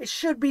 It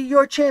should be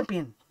your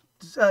championship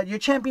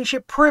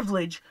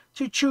privilege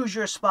to choose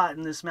your spot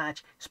in this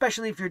match,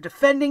 especially if you're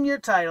defending your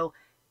title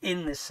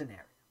in this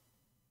scenario.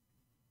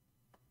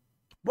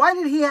 Why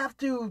did he have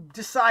to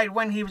decide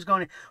when he was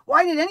going to?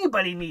 Why did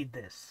anybody need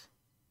this?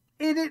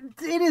 It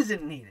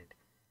isn't needed.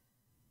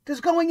 Does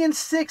going in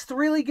 6th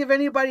really give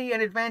anybody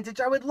an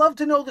advantage? I would love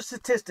to know the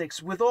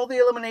statistics with all the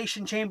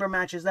Elimination Chamber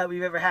matches that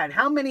we've ever had.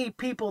 How many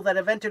people that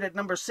have entered at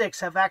number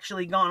 6 have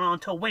actually gone on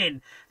to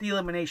win the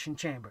Elimination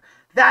Chamber?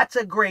 That's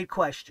a great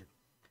question.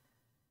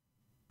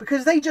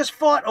 Because they just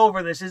fought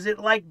over this. Is it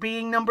like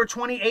being number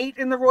 28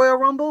 in the Royal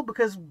Rumble?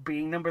 Because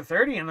being number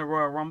 30 in the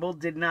Royal Rumble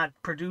did not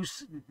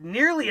produce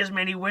nearly as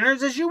many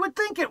winners as you would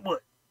think it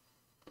would.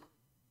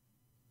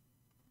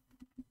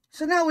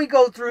 So now we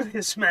go through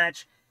this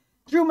match.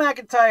 Drew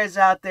McIntyre's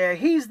out there.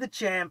 He's the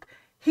champ.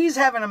 He's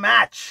having a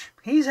match.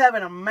 He's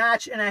having a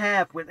match and a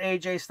half with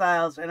AJ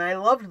Styles. And I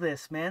loved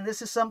this, man.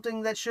 This is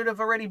something that should have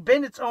already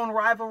been its own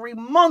rivalry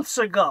months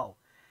ago.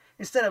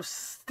 Instead of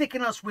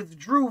sticking us with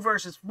Drew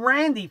versus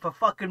Randy for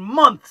fucking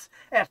months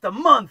after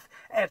month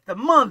after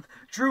month.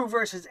 Drew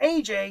versus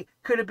AJ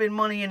could have been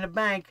Money in the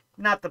Bank,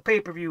 not the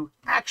pay-per-view,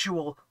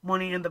 actual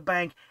Money in the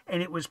Bank.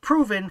 And it was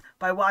proven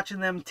by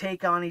watching them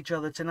take on each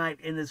other tonight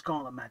in this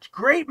gauntlet match.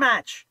 Great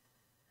match.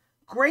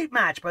 Great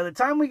match. By the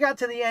time we got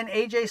to the end,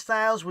 AJ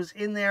Styles was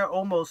in there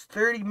almost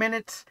 30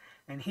 minutes,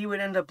 and he would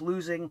end up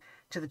losing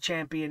to the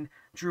champion,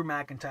 Drew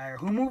McIntyre,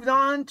 who moved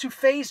on to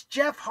face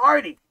Jeff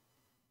Hardy.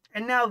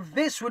 And now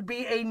this would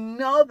be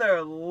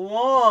another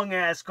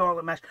long-ass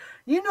gauntlet match.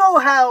 You know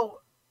how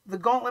the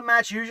gauntlet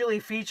match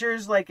usually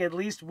features like at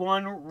least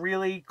one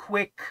really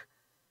quick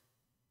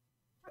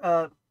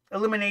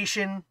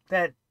elimination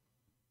that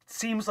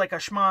seems like a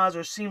schmoz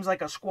or seems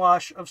like a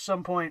squash of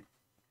some point?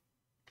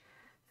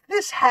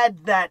 This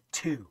had that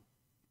too.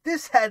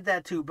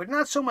 But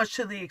not so much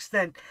to the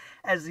extent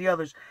as the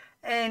others.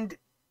 And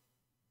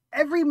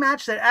every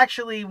match that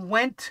actually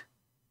went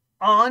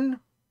on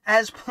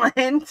as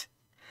planned,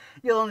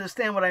 you'll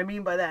understand what I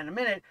mean by that in a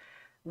minute,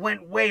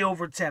 went way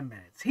over 10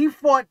 minutes. He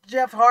fought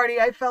Jeff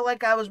Hardy. I felt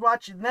like I was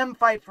watching them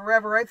fight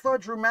forever. I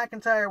thought Drew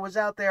McIntyre was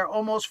out there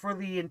almost for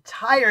the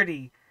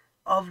entirety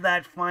of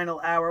that final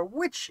hour,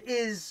 which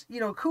is,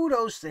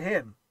 kudos to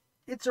him.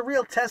 It's a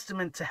real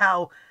testament to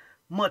how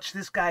much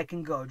this guy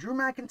can go. Drew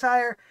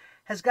McIntyre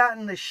has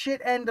gotten the shit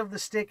end of the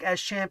stick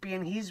as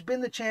champion. He's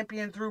been the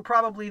champion through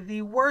probably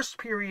the worst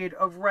period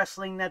of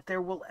wrestling that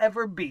there will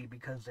ever be,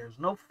 because there's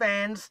no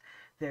fans,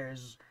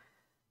 there's,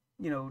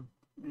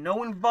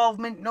 no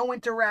involvement, no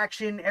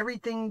interaction,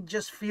 everything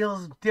just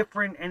feels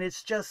different, and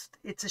it's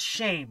a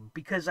shame,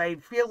 because I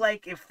feel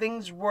like if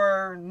things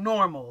were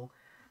normal,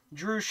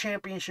 Drew's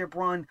championship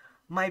run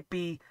might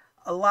be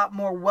a lot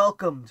more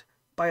welcomed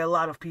by a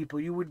lot of people.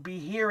 You would be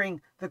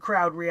hearing the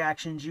crowd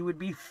reactions. You would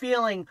be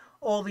feeling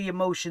all the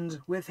emotions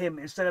with him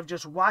instead of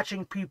just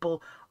watching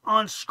people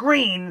on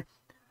screen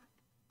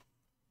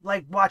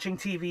like watching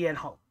TV at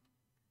home.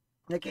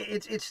 Like,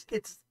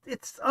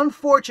 it's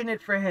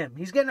unfortunate for him.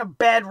 He's getting a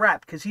bad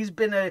rap because he's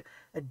been a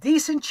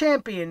decent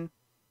champion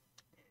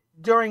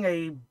during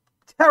a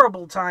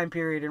terrible time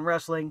period in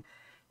wrestling,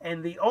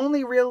 and the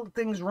only real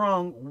things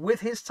wrong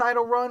with his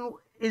title run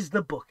is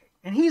the booking.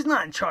 And he's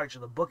not in charge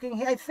of the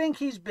booking. I think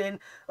he's been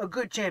a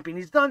good champion.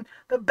 He's done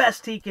the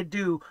best he could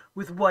do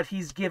with what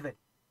he's given.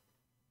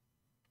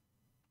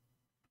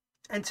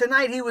 And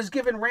tonight he was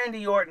given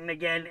Randy Orton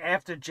again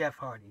after Jeff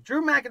Hardy.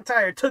 Drew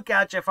McIntyre took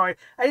out Jeff Hardy.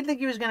 I didn't think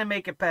he was going to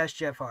make it past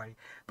Jeff Hardy.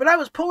 But I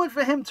was pulling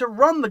for him to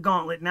run the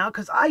gauntlet now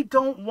because I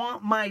don't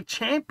want my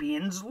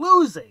champions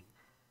losing.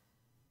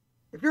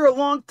 If you're a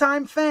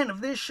longtime fan of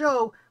this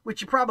show,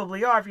 which you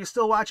probably are if you're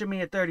still watching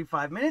me at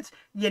 35 minutes,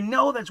 you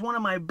know that's one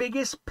of my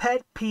biggest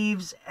pet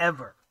peeves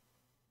ever.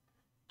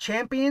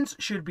 Champions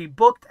should be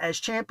booked as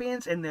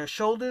champions and their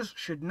shoulders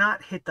should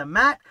not hit the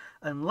mat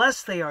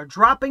unless they are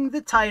dropping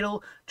the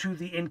title to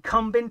the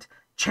incumbent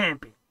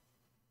champion.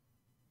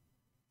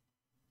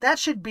 That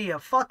should be a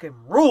fucking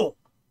rule.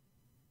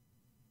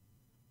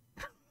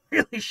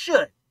 Really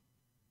should.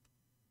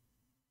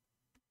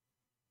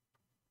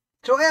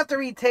 So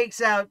after he takes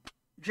out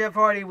Jeff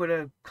Hardy with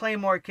a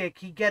Claymore kick,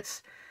 he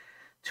gets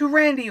to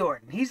Randy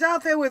Orton. He's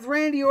out there with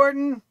Randy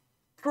Orton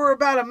for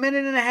about a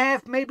minute and a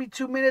half, maybe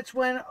 2 minutes,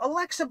 when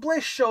Alexa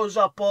Bliss shows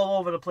up all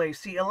over the place.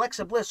 See,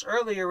 Alexa Bliss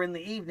earlier in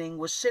the evening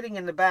was sitting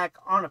in the back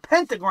on a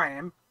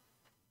pentagram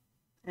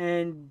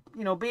and,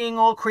 being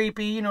all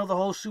creepy, the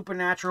whole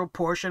supernatural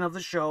portion of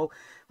the show.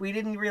 We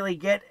didn't really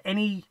get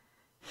any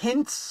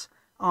hints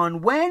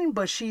on when,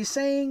 but she's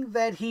saying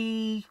that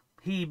he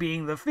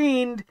being the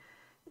Fiend,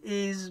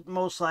 is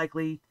most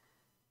likely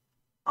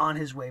on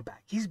his way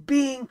back. He's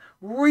being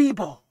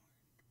reborn.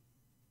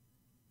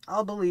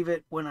 I'll believe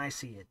it when I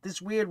see it.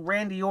 This weird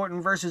Randy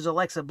Orton versus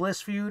Alexa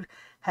Bliss feud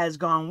has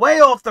gone way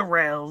off the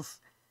rails.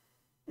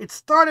 It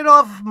started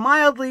off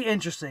mildly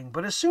interesting,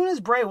 but as soon as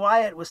Bray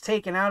Wyatt was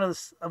taken out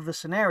of the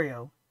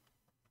scenario,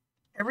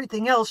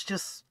 everything else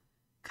just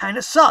kind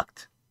of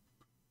sucked.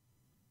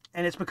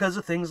 And it's because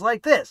of things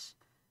like this.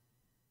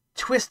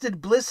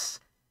 Twisted Bliss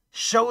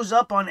shows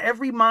up on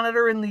every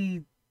monitor in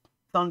the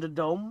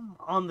Thunderdome,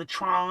 on the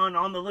Tron,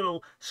 on the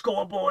little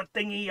scoreboard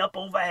thingy up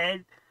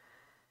overhead.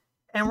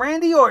 And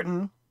Randy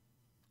Orton,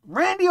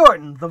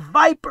 the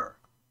Viper,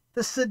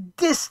 the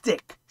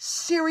sadistic,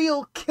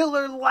 serial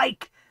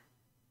killer-like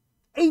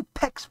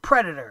apex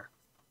predator,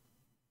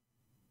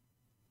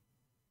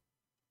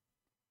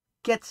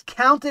 gets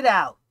counted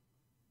out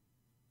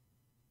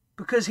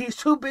because he's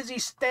too busy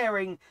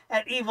staring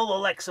at evil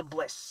Alexa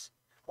Bliss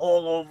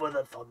all over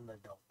the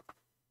Thunderdome.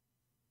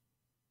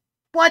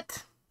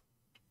 What?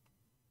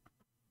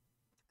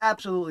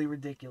 Absolutely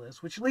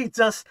ridiculous, which leads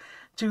us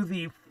to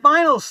the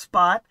final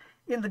spot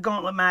in the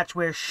gauntlet match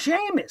where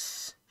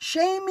SHeamus,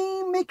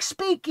 Shamey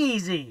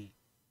McSpeakeasy,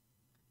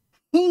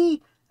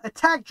 he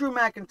attacked Drew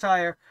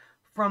McIntyre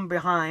from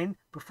behind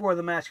before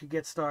the match could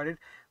get started,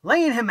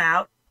 laying him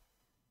out,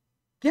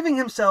 giving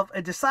himself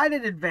a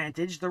decided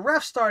advantage. The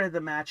ref started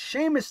the match.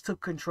 Sheamus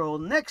took control.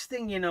 Next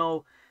thing you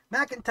know,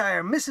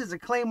 McIntyre misses a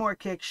Claymore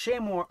kick.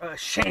 Sheamus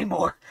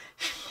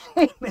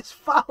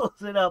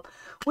follows it up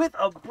with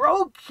a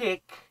Bro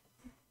kick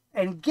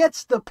and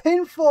gets the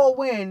pinfall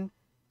win.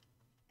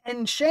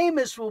 And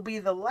Sheamus will be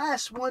the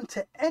last one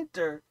to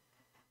enter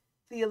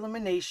the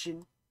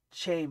Elimination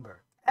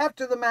Chamber.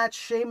 After the match,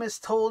 Sheamus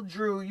told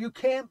Drew, "You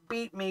can't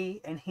beat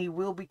me," and he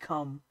will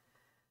become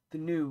the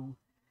new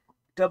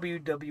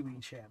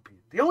WWE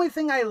champion. The only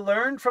thing I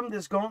learned from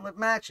this gauntlet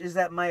match is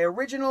that my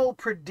original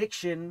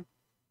prediction,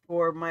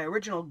 or my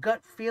original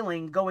gut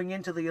feeling going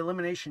into the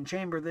Elimination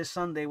Chamber this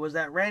Sunday, was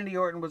that Randy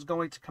Orton was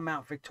going to come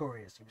out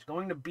victorious. He was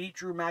going to beat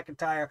Drew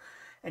McIntyre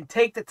and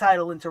take the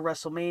title into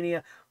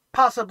WrestleMania,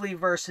 possibly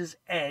versus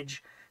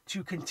Edge,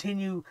 to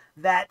continue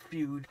that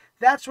feud.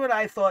 That's what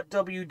I thought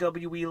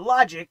WWE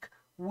logic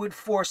would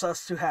force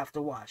us to have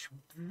to watch.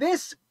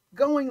 This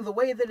going the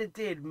way that it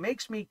did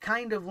makes me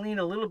kind of lean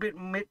a little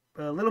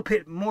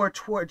bit more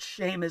towards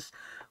Sheamus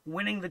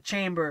winning the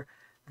Chamber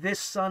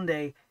this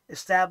Sunday,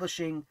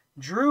 establishing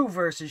Drew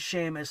versus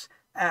Sheamus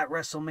at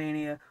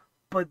WrestleMania,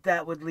 but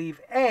that would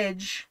leave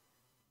Edge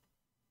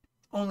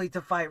only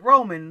to fight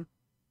Roman,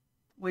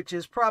 which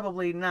is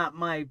probably not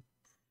my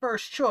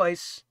first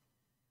choice,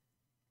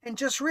 and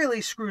just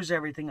really screws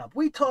everything up.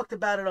 We talked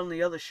about it on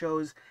the other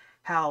shows,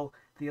 how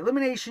the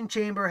Elimination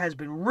Chamber has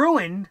been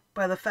ruined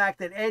by the fact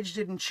that Edge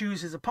didn't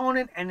choose his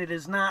opponent, and it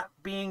is not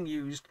being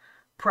used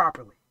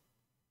properly.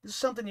 This is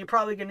something you're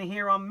probably going to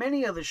hear on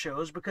many other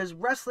shows, because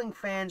wrestling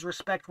fans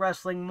respect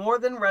wrestling more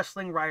than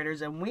wrestling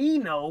writers, and we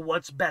know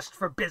what's best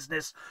for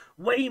business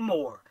way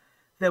more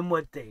than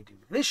what they do.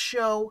 This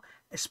show,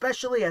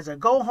 especially as a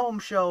go-home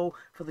show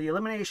for the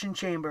Elimination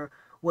Chamber,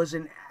 was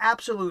an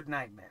absolute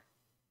nightmare.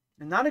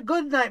 And not a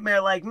good nightmare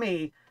like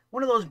me,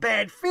 one of those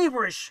bad,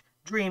 feverish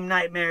dream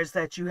nightmares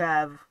that you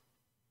have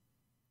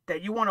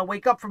that you want to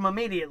wake up from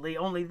immediately,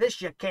 only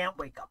this you can't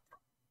wake up from.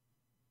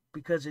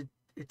 Because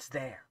it's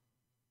there.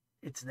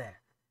 It's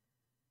there.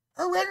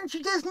 Oh, why don't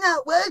you just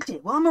not watch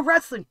it? Well, I'm a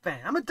wrestling fan.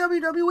 I'm a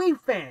WWE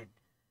fan.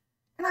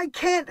 And I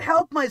can't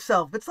help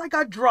myself. It's like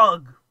a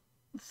drug.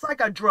 It's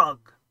like a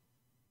drug.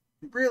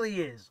 It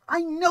really is.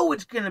 I know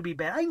it's going to be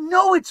bad. I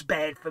know it's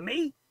bad for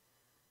me.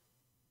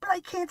 But I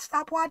can't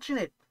stop watching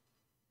it.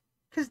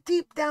 Because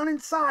deep down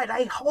inside,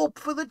 I hope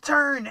for the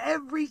turn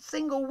every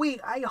single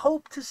week. I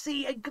hope to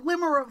see a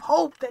glimmer of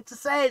hope that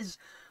says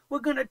we're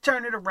going to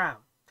turn it around.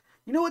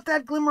 You know what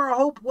that glimmer of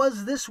hope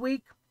was this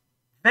week?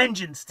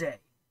 Vengeance Day.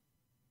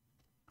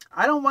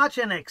 I don't watch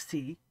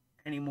NXT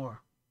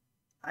anymore.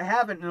 I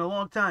haven't in a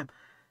long time.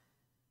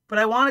 But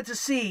I wanted to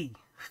see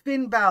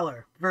Finn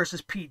Balor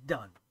versus Pete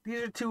Dunne.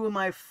 These are two of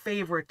my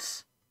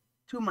favorites.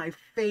 Two of my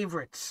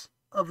favorites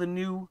of the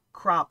new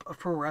crop of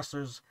pro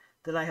wrestlers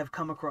that I have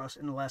come across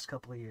in the last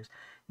couple of years.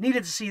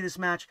 Needed to see this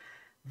match.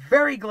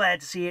 Very glad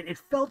to see it. It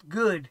felt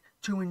good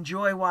to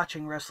enjoy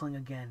watching wrestling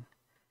again.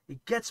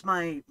 It gets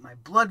my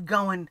blood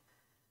going.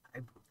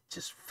 I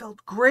just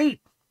felt great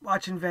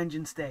watching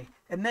Vengeance Day.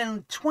 And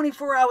then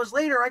 24 hours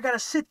later, I got to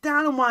sit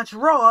down and watch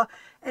Raw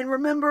and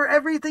remember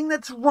everything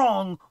that's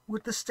wrong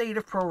with the state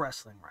of pro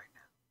wrestling right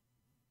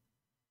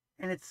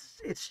now. And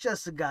it's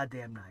just a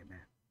goddamn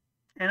nightmare.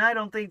 And I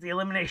don't think the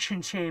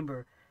Elimination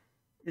Chamber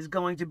is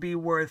going to be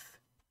worth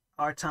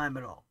our time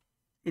at all.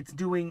 It's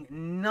doing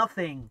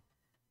nothing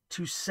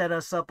to set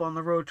us up on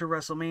the road to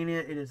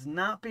WrestleMania. It is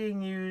not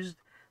being used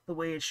the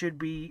way it should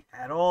be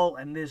at all.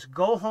 And this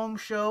go-home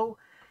show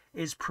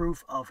is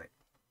proof of it.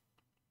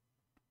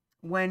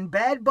 When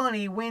Bad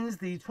Bunny wins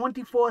the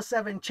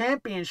 24/7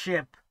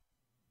 championship,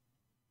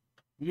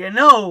 you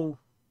know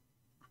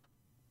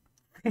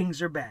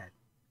things are bad.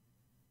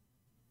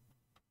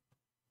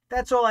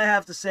 That's all I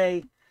have to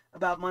say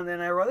about Monday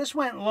Night Raw. This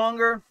went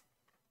longer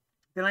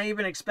than I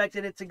even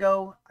expected it to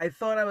go. I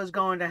thought I was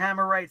going to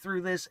hammer right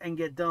through this and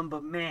get done,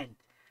 but man,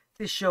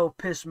 this show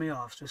pissed me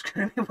off. So it's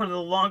going to be one of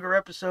the longer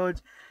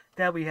episodes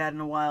that we had in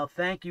a while.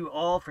 Thank you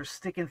all for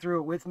sticking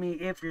through it with me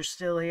if you're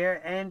still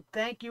here, and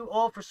thank you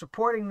all for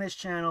supporting this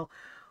channel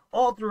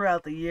all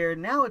throughout the year.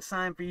 Now it's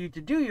time for you to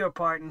do your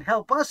part and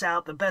help us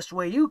out the best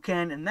way you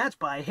can, and that's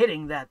by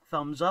hitting that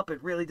thumbs up.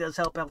 It really does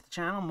help out the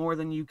channel more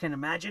than you can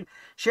imagine.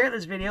 Share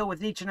this video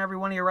with each and every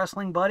one of your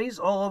wrestling buddies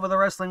all over the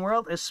wrestling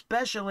world,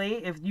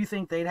 especially if you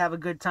think they'd have a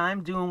good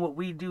time doing what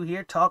we do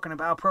here, talking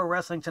about pro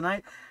wrestling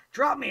tonight.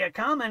 Drop me a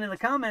comment in the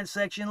comment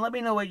section. Let me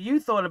know what you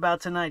thought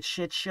about tonight's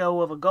shit show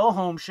of a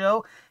go-home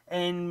show,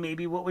 and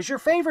maybe what was your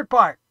favorite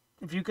part.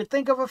 If you could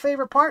think of a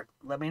favorite part,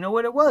 let me know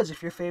what it was.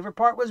 If your favorite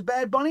part was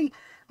Bad Bunny,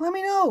 let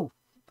me know.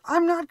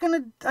 I'm not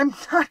gonna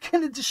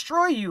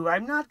destroy you.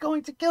 I'm not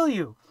going to kill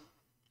you.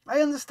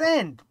 I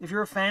understand. If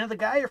you're a fan of the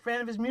guy, you're a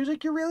fan of his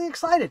music, you're really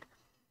excited.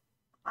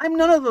 I'm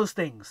none of those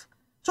things,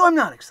 so I'm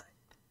not excited.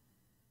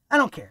 I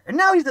don't care. And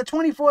now he's the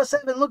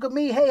 24/7 look at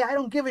me. Hey, I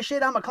don't give a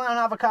shit. I'm a clown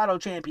avocado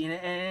champion,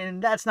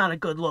 and that's not a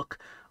good look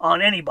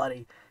on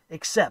anybody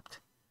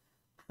except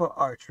for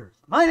R-Truth.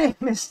 My name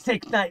is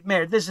Nick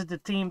Nightmare. This is the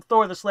team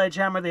Thor the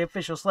Sledgehammer, the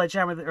official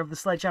Sledgehammer of the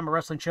Sledgehammer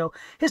Wrestling Show.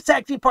 His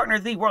tag team partner,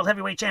 the World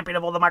Heavyweight Champion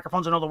of all the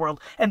microphones in all the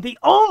world, and the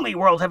only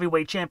World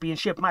Heavyweight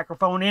Championship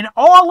microphone in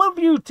all of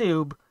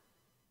YouTube,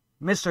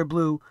 Mr.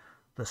 Blue,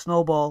 the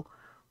Snowball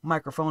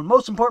microphone.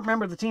 Most important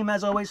member of the team,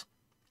 as always,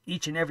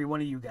 each and every one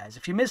of you guys.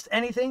 If you missed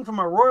anything from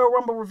our Royal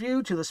Rumble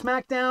review to the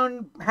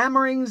SmackDown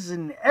hammerings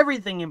and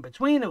everything in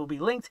between, it will be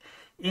linked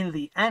in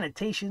the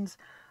annotations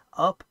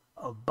up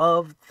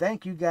above.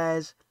 Thank you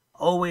guys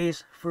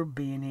always for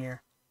being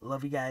here.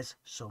 Love you guys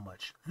so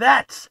much.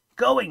 That's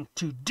going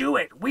to do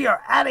it. We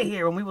are out of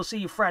here, and we will see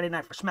you Friday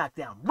night for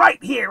SmackDown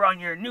right here on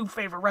your new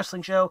favorite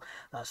wrestling show,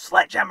 the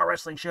Sledgehammer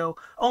Wrestling Show,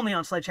 only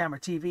on Sledgehammer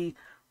TV,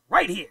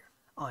 right here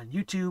on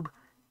YouTube.com.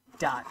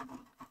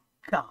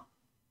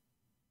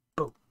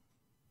 Boom.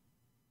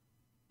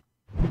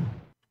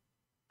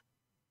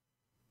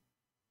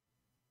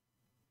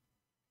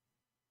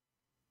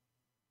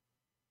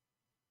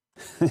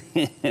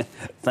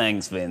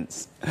 Thanks,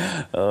 Vince.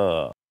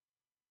 Oh.